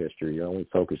all of history. You're only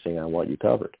focusing on what you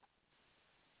covered.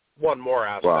 One more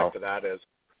aspect of that is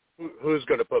who's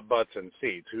going to put butts in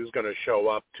seats? Who's going to show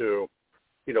up to,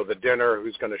 the dinner?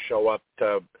 Who's going to show up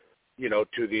to,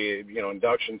 to the,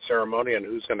 induction ceremony? And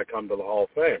who's going to come to the Hall of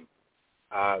Fame?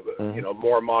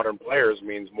 More modern players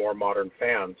means more modern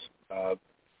fans. I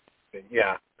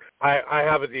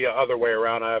have it the other way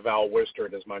around. I have Al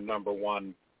Wistard as my number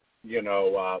one,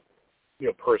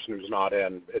 person who's not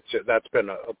in. That's been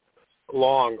a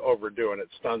long overdue, and it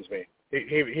stuns me.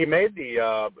 He made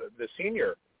the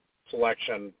senior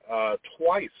selection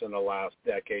twice in the last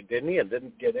decade, didn't he? And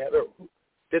didn't get in.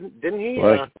 Didn't he?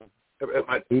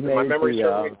 My memory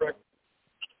serves me correct.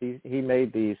 He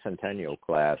made the Centennial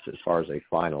class as far as a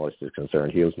finalist is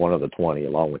concerned. He was one of the 20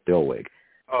 along with Dillwig,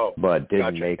 but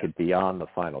didn't make it beyond the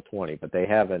final 20. But he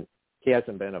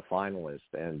hasn't been a finalist,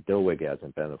 and Dillwig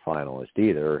hasn't been a finalist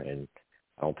either, and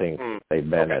I don't think they've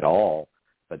been at all,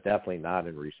 but definitely not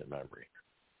in recent memory.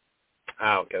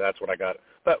 Okay, that's what I got.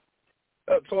 But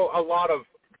so a lot of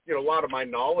my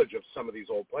knowledge of some of these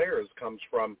old players comes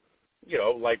from,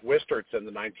 like Wistard's in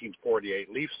the 1948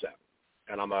 Leaf set.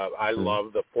 And I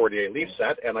love the 48 Leaf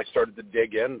set, and I started to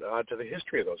dig in to the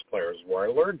history of those players where I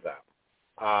learned that.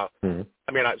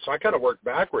 So I kind of worked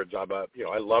backwards. I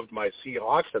loved my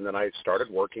Seahawks, and then I started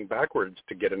working backwards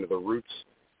to get into the roots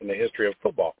in the history of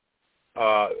football.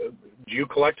 Do you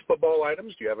collect football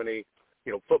items? Do you have any,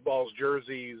 footballs,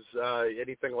 jerseys,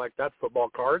 anything like that, football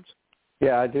cards?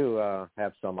 Yeah, I do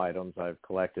have some items. I've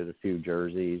collected a few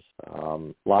jerseys, a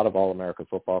lot of All-American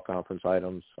Football Conference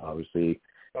items, obviously.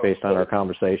 Based on our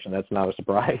conversation, that's not a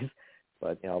surprise.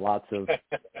 But, lots of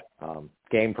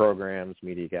game programs,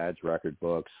 media guides, record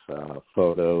books,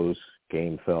 photos,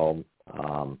 game film.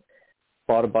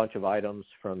 Bought a bunch of items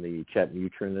from the Chet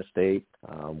Mutrin estate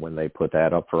when they put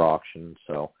that up for auction.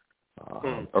 So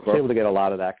I was able to get a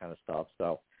lot of that kind of stuff.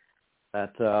 So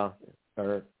that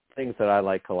are things that I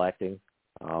like collecting.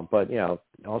 But,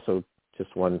 also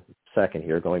just 1 second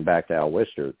here, going back to Al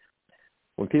Wistard.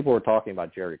 When people were talking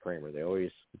about Jerry Kramer, they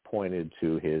always pointed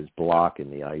to his block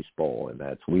in the Ice Bowl, and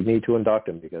that's we need to induct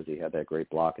him because he had that great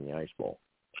block in the Ice Bowl.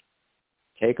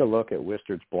 Take a look at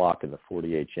Wistard's block in the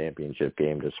 48 championship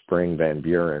game to spring Van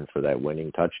Buren for that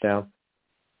winning touchdown.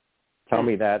 Tell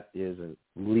me that isn't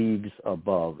leagues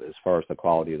above as far as the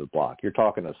quality of the block. You're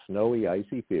talking a snowy,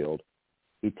 icy field.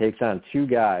 He takes on 2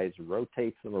 guys,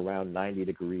 rotates them around 90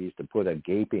 degrees to put a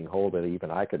gaping hole that even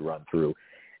I could run through,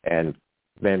 and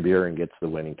Van Buren gets the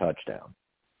winning touchdown.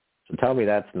 So tell me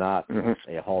that's not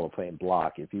a Hall of Fame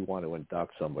block if you want to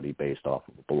induct somebody based off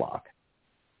of a block.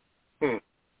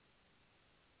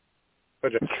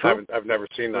 I've never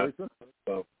seen that.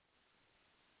 So.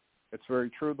 It's very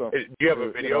true, though. Do you have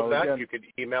a video of that? Again, you could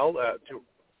email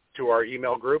to our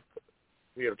email group,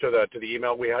 to the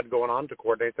email we had going on to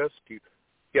coordinate this. Do you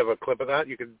have a clip of that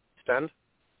you could send?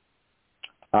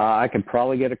 I can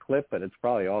probably get a clip, but it's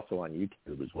probably also on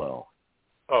YouTube as well.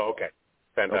 Oh, okay.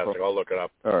 Fantastic. I'll look it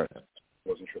up. All right.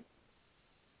 Wasn't sure.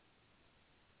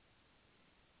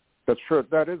 That's true.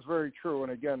 That is very true.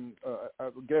 And again,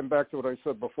 getting back to what I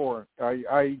said before,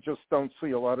 I just don't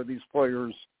see a lot of these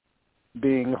players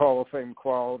being Hall of Fame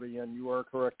quality. And you are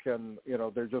correct, Ken.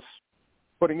 They're just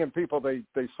putting in people they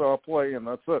saw play, and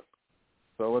that's it.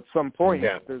 So at some point,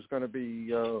 there's going to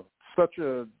be such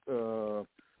a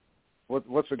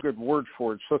what's a good word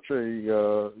for it? Such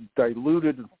a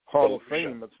diluted Hall of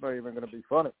Fame that's not even going to be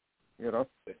funny.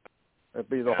 It'd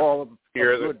be the Hall of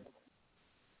Good.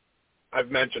 I've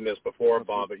mentioned this before,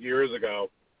 Bob, but years ago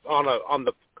on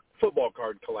the football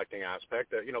card collecting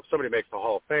aspect, if somebody makes the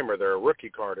Hall of Famer, their rookie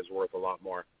card is worth a lot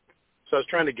more. So I was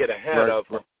trying to get ahead of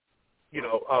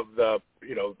the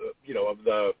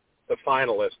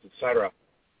finalists, et cetera.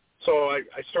 So I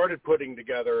started putting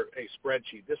together a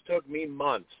spreadsheet. This took me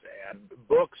months and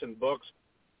books and books.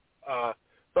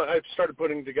 But I started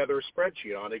putting together a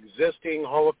spreadsheet on existing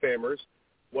Hall of Famers,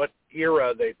 what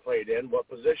era they played in, what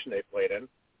position they played in.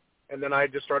 And then I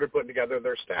just started putting together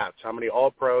their stats, how many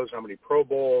All-Pros, how many Pro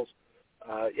Bowls,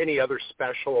 any other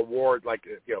special award, like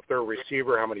if they're a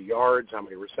receiver, how many yards, how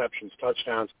many receptions,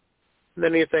 touchdowns, and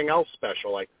then anything else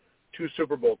special, like 2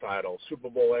 Super Bowl titles, Super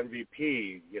Bowl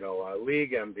MVP,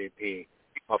 league MVP,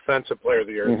 offensive player of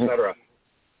the year, et cetera.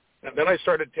 And then I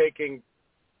started taking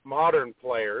modern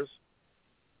players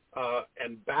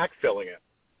and backfilling it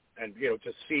and,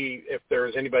 to see if there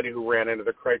was anybody who ran into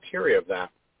the criteria of that.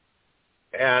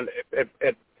 And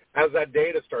as that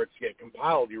data starts to get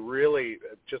compiled, you really,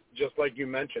 just like you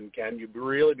mentioned, Ken, you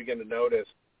really begin to notice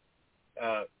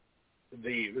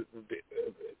the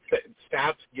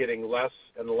stats getting less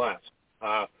and less.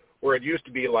 Where it used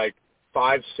to be like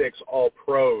 5, 6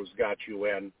 All-Pros got you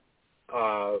in,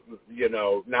 now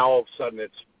all of a sudden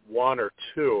it's 1 or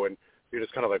 2, and you're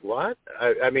just kind of like, what?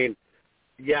 I mean,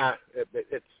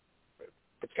 it's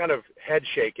kind of head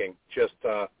shaking just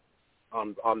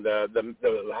on the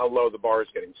how low the bar is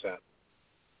getting set.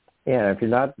 Yeah, if you're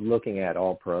not looking at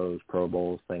all pros, Pro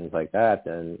Bowls, things like that,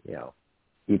 then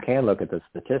you can look at the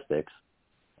statistics,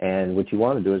 and what you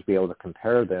want to do is be able to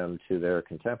compare them to their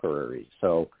contemporaries.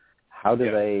 So how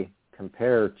do they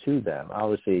compare to them?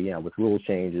 Obviously, with rule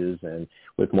changes and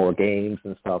with more games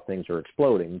and stuff, things are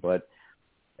exploding, but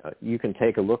you can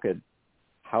take a look at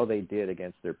how they did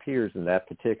against their peers in that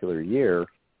particular year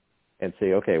and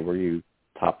say, okay, were you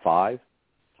top 5,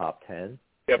 top 10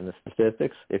 in the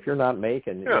statistics? If you're not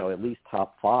making, at least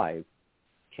top 5,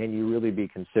 can you really be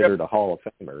considered a Hall of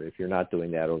Famer if you're not doing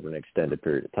that over an extended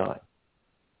period of time?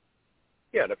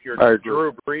 Yeah, and if you're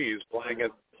Drew Brees playing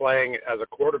as a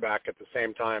quarterback at the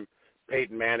same time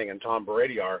Peyton Manning and Tom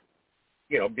Brady are,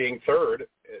 being third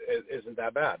isn't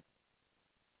that bad.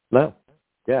 No.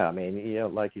 Yeah, I mean,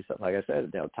 like I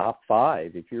said, top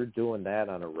 5, if you're doing that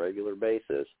on a regular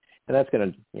basis, and that's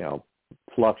going to,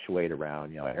 fluctuate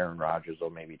around. Aaron Rodgers will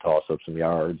maybe toss up some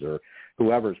yards, or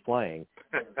whoever's playing,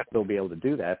 they'll be able to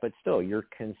do that. But still, you're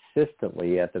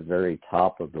consistently at the very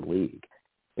top of the league.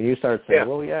 When you start saying,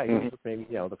 you're maybe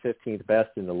the 15th best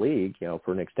in the league,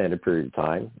 for an extended period of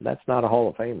time, that's not a Hall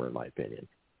of Famer, in my opinion.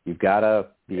 You've got to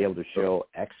be able to show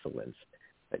excellence,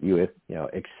 that you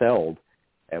excelled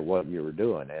at what you were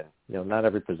doing. And not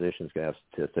every position is going to have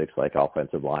statistics like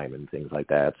offensive linemen and things like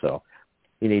that. So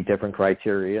you need different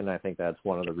criteria, and I think that's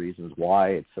one of the reasons why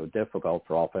it's so difficult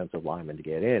for offensive linemen to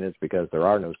get in, is because there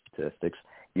are no statistics.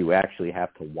 You actually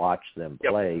have to watch them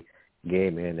play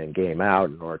game in and game out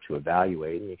in order to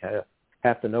evaluate, and you kind of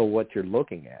have to know what you're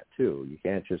looking at, too. You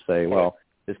can't just say, well,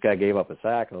 this guy gave up a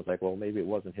sack, and I was like, well, maybe it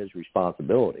wasn't his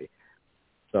responsibility.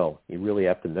 So you really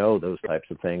have to know those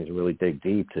types of things and really dig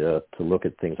deep to look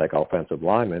at things like offensive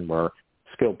linemen, where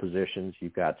skill positions,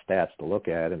 you've got stats to look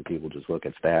at, and people just look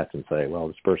at stats and say, well,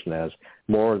 this person has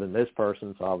more than this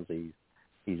person, so obviously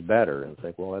he's better. And it's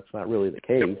like, well, that's not really the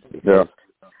case, because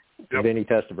Vinny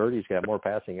Testaverde's got more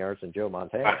passing yards than Joe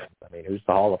Montana. I mean, who's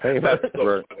the Hall of Famer? That's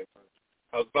so funny.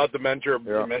 I was about to mention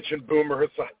Boomer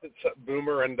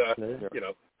and,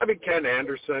 Ken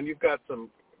Anderson. You've got some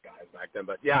guys back then.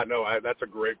 But, that's a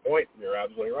great point. You're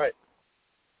absolutely right.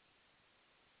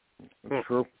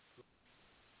 True.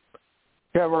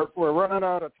 Yeah, we're running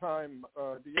out of time.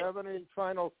 Do you have any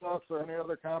final thoughts or any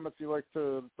other comments you'd like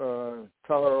to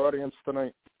tell our audience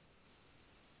tonight?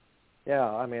 Yeah,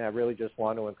 I really just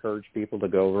want to encourage people to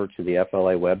go over to the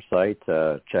FLA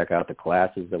website, check out the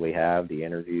classes that we have, the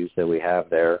interviews that we have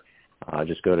there.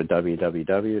 just go to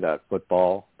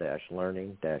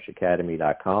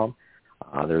www.football-learning-academy.com.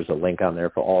 There's a link on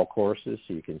there for all courses,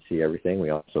 so you can see everything.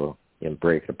 We also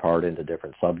break it apart into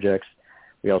different subjects.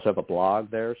 We also have a blog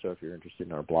there, so if you're interested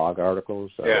in our blog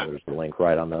articles, there's the link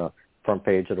right on the front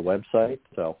page of the website.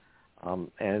 So,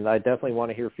 and I definitely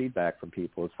want to hear feedback from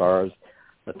people as far as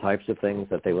the types of things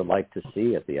that they would like to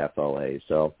see at the FLA.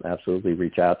 So absolutely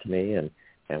reach out to me, and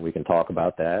we can talk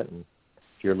about that. And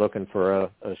if you're looking for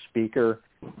a speaker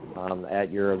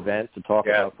at your event to talk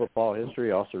about football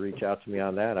history, also reach out to me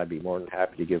on that. I'd be more than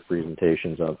happy to give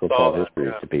presentations on football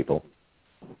history to people.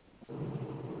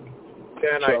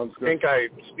 Ken, I think I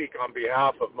speak on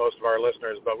behalf of most of our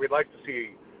listeners, but we'd like to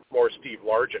see more Steve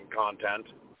Largent content.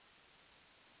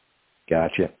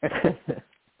 Gotcha.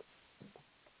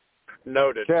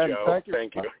 Noted, Ken, Joe.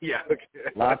 Thank you. Yeah.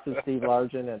 Lots of Steve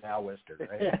Largent and Al Wister,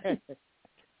 right?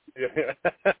 Yeah,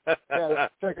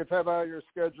 check it out your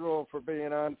schedule for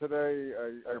being on today.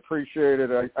 I appreciate it.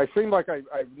 I seem like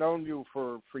I've known you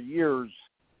for years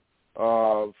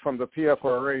from the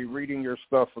PFRA, reading your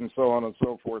stuff and so on and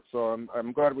so forth. So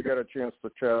I'm glad we got a chance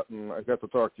to chat, and I got to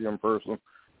talk to you in person,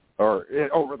 or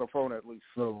over the phone at least.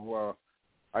 So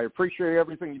I appreciate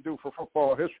everything you do for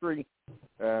football history,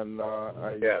 and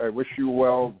I wish you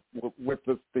well with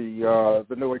the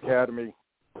new academy.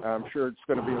 I'm sure it's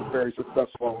going to be a very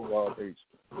successful piece.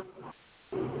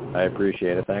 I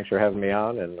appreciate it. Thanks for having me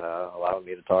on and allowing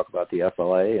me to talk about the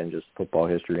FLA and just football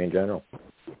history in general.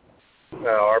 No,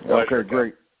 our pleasure. Okay,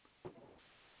 great.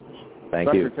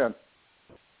 Thank you. Ken.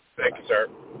 Thank you, sir.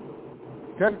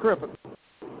 Ken Griffin.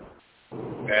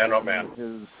 Man, oh man.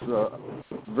 His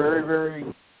very, very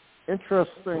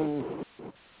interesting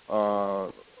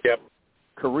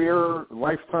career,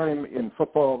 lifetime in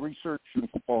football research and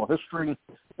football history.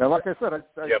 And like I said,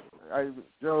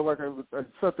 Joe, like I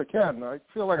said to Ken, I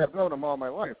feel like I've known him all my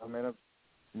life. I mean, I've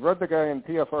read the guy in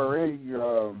PFRA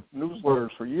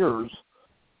newsletters for years.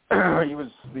 He was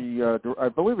I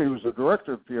believe he was the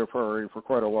director of PFRA for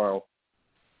quite a while.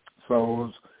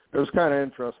 So it was kind of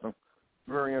interesting,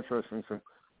 very interesting. So,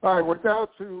 all right, we're down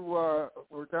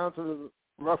to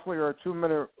roughly our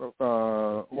 2-minute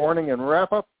warning and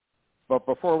wrap up. But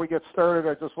before we get started,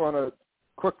 I just want to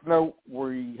quick note: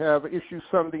 we have issue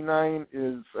 79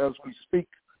 is as we speak.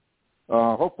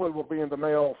 Hopefully, we'll be in the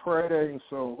mail Friday,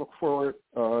 so look for it.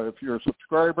 If you're a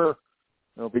subscriber,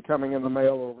 it'll be coming in the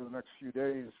mail over the next few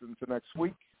days into next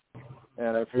week.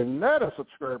 And if you're not a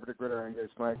subscriber to Gridiron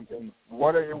Greats Magazine,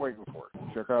 what are you waiting for?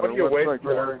 Check out our website,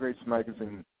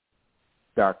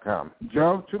 gridirongreatsmagazine.com.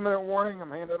 Joe, 2-minute warning.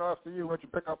 I'm handing off to you. What'd you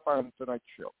pick up on tonight's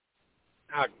show?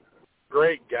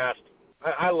 Great guest.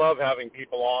 I love having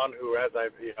people on who, as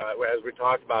we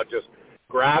talked about, just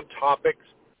grab topics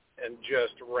and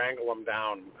just wrangle them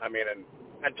down. I mean,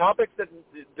 and topics that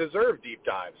deserve deep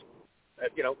dives.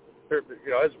 As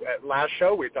last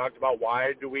show we talked about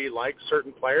why do we like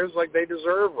certain players, like they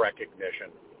deserve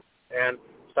recognition, and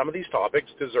some of these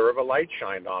topics deserve a light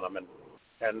shined on them,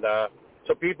 and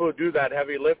so people who do that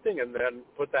heavy lifting and then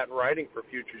put that in writing for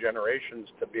future generations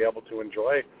to be able to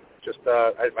enjoy. Just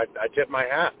I tip my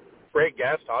hat. Great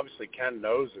guest. Obviously, Ken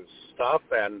knows his stuff,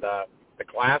 and the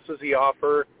classes he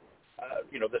offers,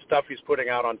 the stuff he's putting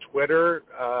out on Twitter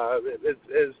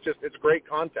it's great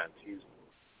content. He's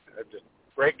just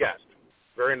great guest,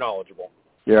 very knowledgeable.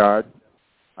 Yeah,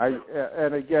 I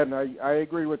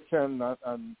agree with Ken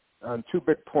on 2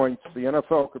 big points. The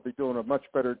NFL could be doing a much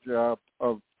better job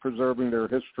of preserving their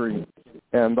history,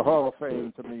 and the Hall of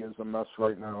Fame to me is a mess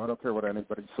right now. I don't care what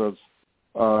anybody says.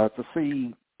 To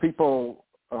see people,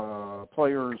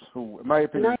 players who, in my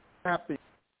opinion,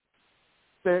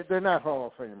 they're not Hall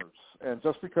of Famers, and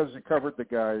just because you covered the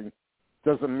guy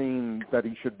doesn't mean that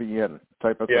he should be in,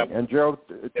 type of thing. And Joe,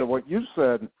 to what you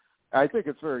said, I think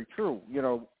it's very true.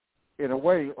 In a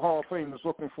way, Hall of Fame is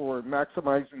looking for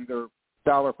maximizing their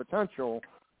dollar potential,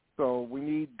 so we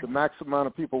need the maximum amount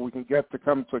of people we can get to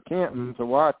come to Canton to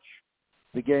watch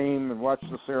the game and watch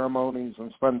the ceremonies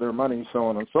and spend their money, so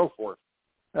on and so forth.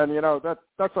 And,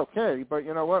 that's okay, but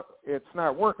you know what? It's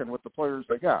not working with the players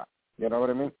they got. You know what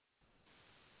I mean?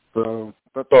 So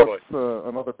that's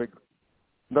another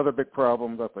big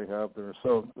problem that they have there.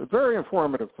 So very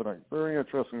informative tonight. Very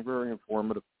interesting, very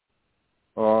informative.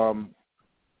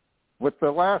 With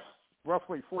the last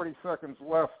roughly 40 seconds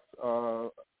left, a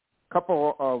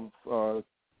couple of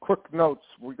quick notes.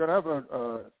 We're going to have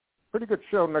a pretty good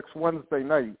show next Wednesday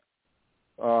night.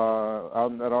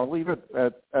 And I'll leave it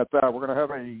at that. We're going to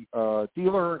have a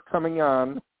dealer coming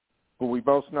on who we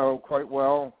both know quite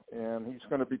well, and he's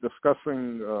going to be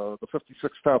discussing the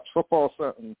 56 Topps football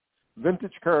set and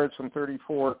vintage cards from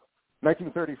 34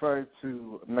 1935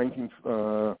 to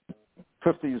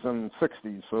 1950s and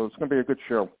 60s. So it's going to be a good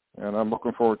show, and I'm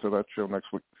looking forward to that show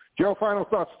next week. Joe, final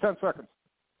thoughts, 10 seconds.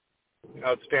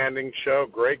 Outstanding show.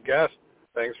 Great guest.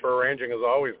 Thanks for arranging as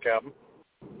always, Captain.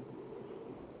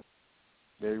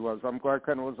 There he was. I'm glad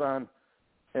Ken was on.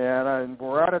 And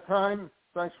we're out of time.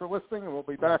 Thanks for listening, and we'll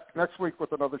be back next week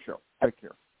with another show. Take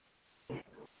care.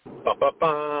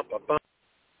 Ba-ba-ba-ba-ba.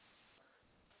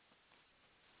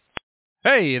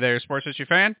 Hey there, sports history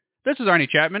fan. This is Arnie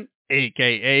Chapman,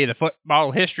 a.k.a. the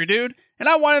Football History Dude, and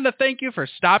I wanted to thank you for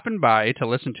stopping by to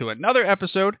listen to another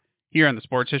episode here on the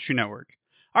Sports History Network.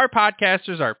 Our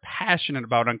podcasters are passionate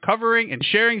about uncovering and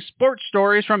sharing sports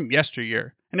stories from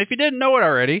yesteryear. And if you didn't know it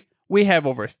already, we have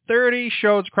over 30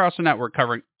 shows across the network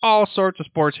covering all sorts of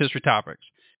sports history topics.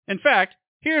 In fact,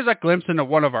 here's a glimpse into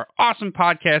one of our awesome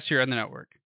podcasts here on the network.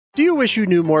 Do you wish you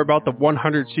knew more about the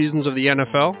 100 seasons of the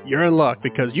NFL? You're in luck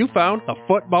because you found the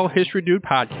Football History Dude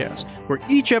podcast, where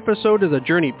each episode is a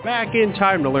journey back in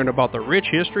time to learn about the rich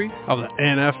history of the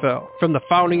NFL. From the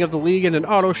founding of the league in an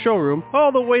auto showroom,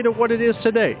 all the way to what it is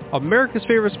today, America's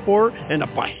favorite sport and a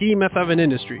behemoth of an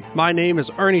industry. My name is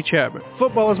Arnie Chapman.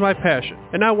 Football is my passion,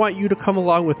 and I want you to come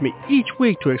along with me each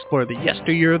week to explore the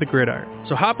yesteryear of the gridiron.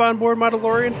 So hop on board my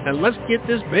DeLorean and let's get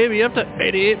this baby up to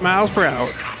 88 miles per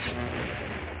hour.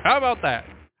 How about that?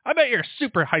 I bet you're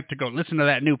super hyped to go listen to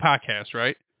that new podcast,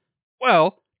 right?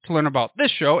 Well, to learn about this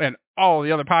show and all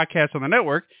the other podcasts on the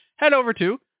network, head over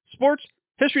to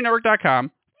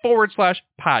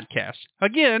sportshistorynetwork.com/podcast.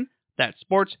 Again, that's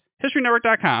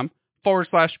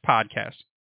sportshistorynetwork.com/podcast.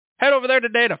 Head over there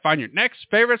today to find your next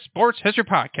favorite sports history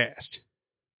podcast.